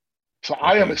Richt. So okay.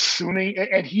 I am assuming,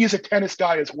 and he is a tennis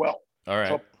guy as well. All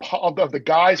right. So of the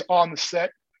guys on the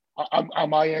set,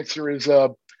 my answer is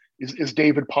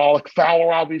David Pollock.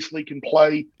 Fowler obviously can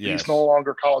play. Yes. He's no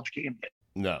longer College Game Day.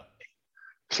 No.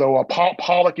 So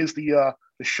Pollock is the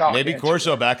shock. Maybe answer.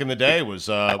 Corso back in the day was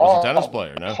a tennis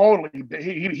player. No,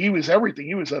 totally. He was everything.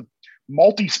 He was a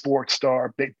multi-sport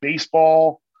star.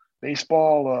 Baseball,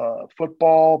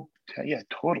 football. Yeah,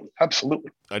 totally,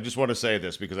 absolutely. I just want to say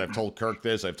this because I've told Kirk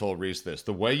this, I've told Reese this.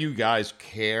 The way you guys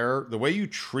care, the way you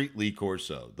treat Lee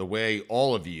Corso, the way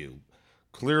all of you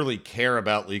clearly care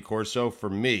about Lee Corso for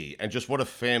me, and just what a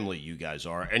family you guys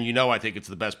are. And I think it's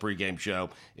the best pregame show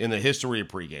in the history of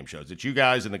pregame shows. It's you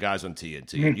guys and the guys on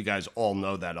TNT. Mm-hmm. And you guys all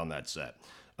know that on that set.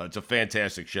 It's a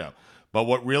fantastic show. But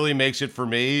what really makes it for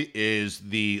me is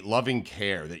the loving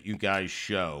care that you guys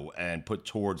show and put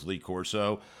towards Lee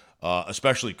Corso,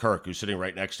 especially Kirk, who's sitting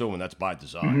right next to him, and that's by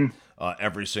design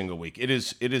every single week. It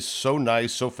is so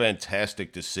nice, so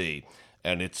fantastic to see.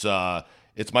 And it's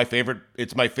my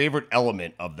favorite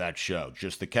element of that show,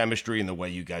 just the chemistry and the way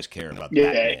you guys care about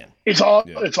that man. It's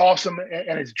awesome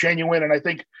and it's genuine. And I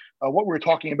think what we were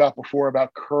talking about before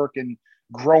about Kirk and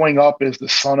growing up as the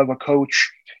son of a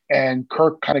coach, and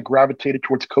Kirk kind of gravitated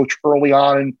towards coach early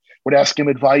on and would ask him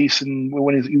advice, and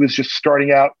when he was just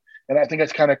starting out. And I think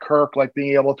that's kind of Kirk, like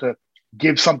being able to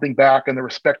give something back and the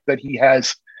respect that he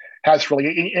has for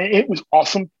Lee. It was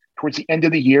awesome towards the end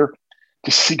of the year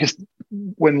to see, because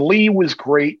when Lee was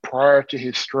great prior to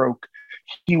his stroke,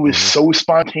 he was so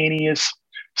spontaneous,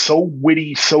 so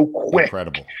witty, so quick.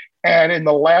 Incredible. And in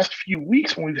the last few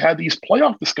weeks, when we've had these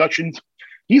playoff discussions,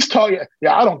 he's telling you,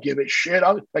 I don't give a shit.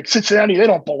 Like Cincinnati, they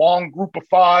don't belong. Group of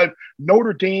 5.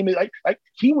 Notre Dame, like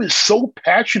he was so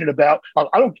passionate about.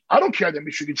 I don't care that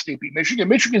Michigan State beat Michigan.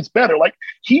 Michigan's better. Like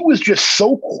he was just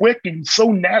so quick and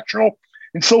so natural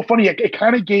and so funny. It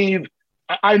kind of gave.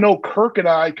 I know Kirk and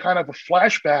I kind of a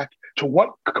flashback to what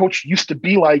Coach used to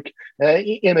be like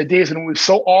in the days, and it was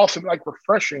so awesome, like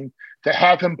refreshing to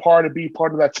have him be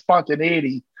part of that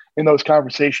spontaneity in those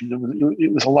conversations.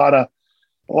 It was a lot of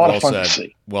A lot of fun to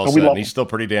see. Well said. He's still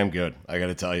pretty damn good, I got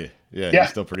to tell you. Yeah, he's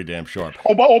still pretty damn sharp.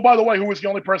 By the way, who was the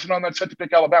only person on that set to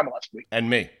pick Alabama last week? And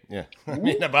me. Yeah. I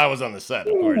mean, I was on the set,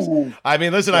 of course. I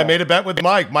mean, listen, I made a bet with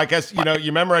Mike. Mike has, you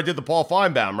remember I did the Paul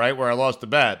Feinbaum, right, where I lost the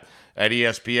bet at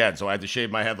ESPN, so I had to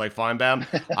shave my head like Feinbaum.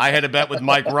 I had a bet with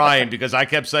Mike Ryan because I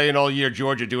kept saying all year,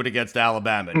 Georgia, do it against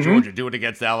Alabama. Georgia, do it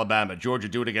against Alabama. Georgia,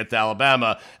 do it against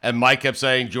Alabama. And Mike kept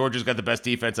saying, Georgia's got the best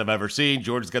defense I've ever seen.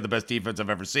 Georgia's got the best defense I've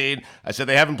ever seen. I said,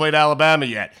 they haven't played Alabama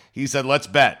yet. He said, let's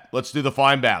bet. Let's do the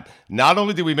Feinbaum. Not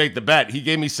only did we make the bet, he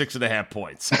gave me 6.5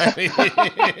 points. I mean,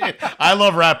 I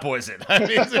love rat poison. I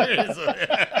mean, seriously.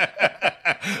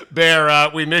 Bear,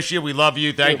 we miss you. We love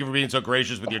you. Thank you for being so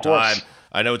gracious with your time.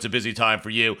 I know it's a busy time for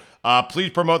you. Please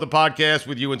promote the podcast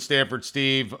with you and Stanford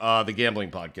Steve, the gambling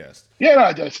podcast.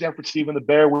 Yeah, Stanford Steve and the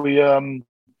Bear. We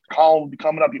column will be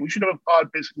coming up. We should have a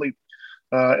pod basically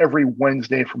every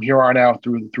Wednesday from here on out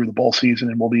through the bowl season,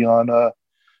 and we'll be on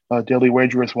Daily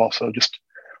Wager as well. So just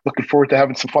looking forward to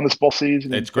having some fun this bowl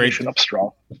season. It's great, finishing up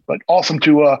strong. But awesome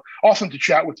to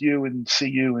chat with you and see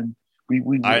you and. We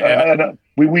missed.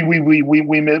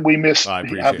 I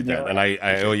appreciate that, and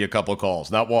I owe you a couple of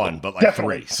calls, not one, but like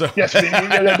definitely. 3. So yes,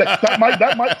 that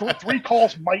might 3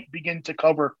 calls might begin to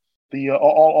cover the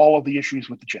all of the issues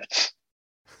with the Jets.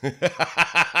 All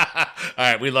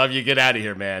right, we love you. Get out of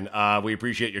here, man. We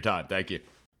appreciate your time. Thank you,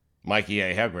 Mikey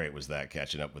A. How great was that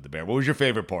catching up with the Bear? What was your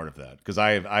favorite part of that? Because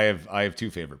I have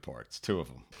 2 favorite parts, 2 of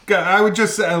them. I would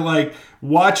just say, like,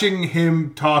 watching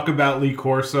him talk about Lee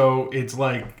Corso, it's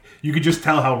like. You could just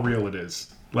tell how real it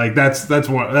is. Like that's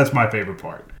my favorite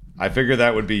part. I figure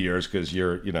that would be yours because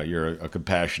you're a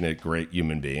compassionate, great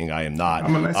human being. I am not.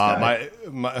 I'm a nice guy.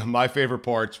 My favorite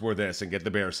parts were this, and get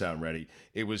the Bear sound ready.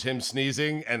 It was him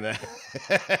sneezing and then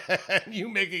you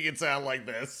making it sound like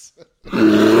this.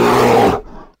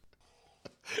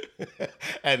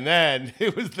 And then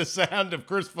it was the sound of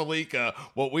Chris Felica,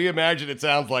 what we imagine it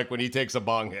sounds like when he takes a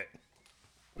bong hit.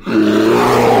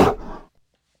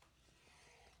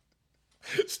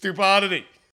 Stupidity.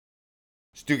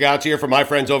 Stu Gouts here from my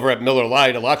friends over at Miller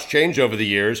Lite. A lot's changed over the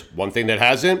years. One thing that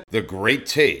hasn't, the great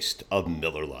taste of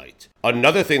Miller Lite.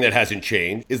 Another thing that hasn't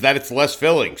changed is that it's less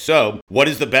filling. So, what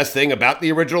is the best thing about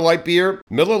the original light beer?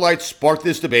 Miller Lite sparked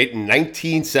this debate in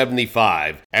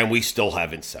 1975, and we still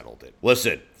haven't settled it.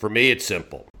 Listen, for me, it's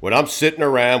simple. When I'm sitting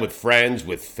around with friends,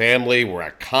 with family, we're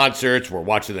at concerts, we're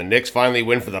watching the Knicks finally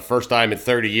win for the first time in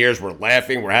 30 years, we're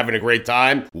laughing, we're having a great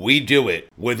time, we do it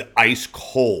with ice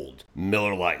cold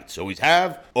Miller Lites. Always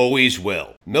have, always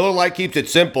will. Miller Lite keeps it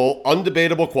simple,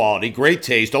 undebatable quality, great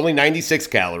taste, only 96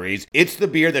 calories. It's the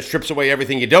beer that strips away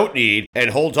everything you don't need and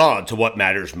holds on to what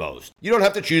matters most. You don't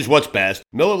have to choose what's best.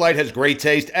 Miller Lite has great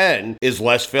taste and is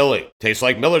less filling. Tastes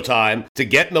like Miller time. To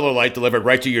get Miller Lite delivered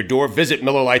right to your door, visit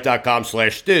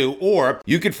MillerLite.com/stew, or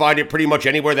you can find it pretty much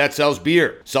anywhere that sells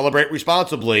beer. Celebrate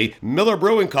responsibly. Miller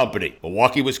Brewing Company,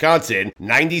 Milwaukee, Wisconsin.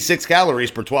 96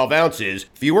 calories per 12 ounces.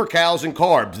 Fewer calories and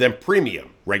carbs than premium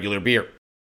regular beer.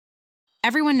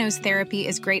 Everyone knows therapy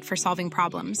is great for solving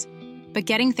problems, but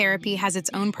getting therapy has its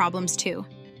own problems too,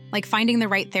 like finding the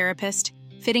right therapist,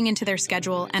 fitting into their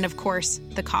schedule, and of course,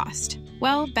 the cost.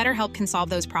 Well, BetterHelp can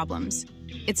solve those problems.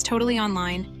 It's totally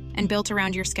online and built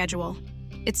around your schedule.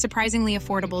 It's surprisingly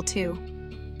affordable too.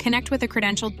 Connect with a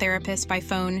credentialed therapist by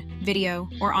phone, video,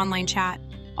 or online chat,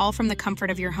 all from the comfort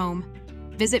of your home.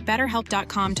 Visit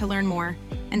BetterHelp.com to learn more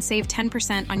and save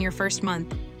 10% on your first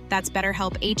month. That's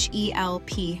BetterHelp,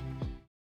 H-E-L-P.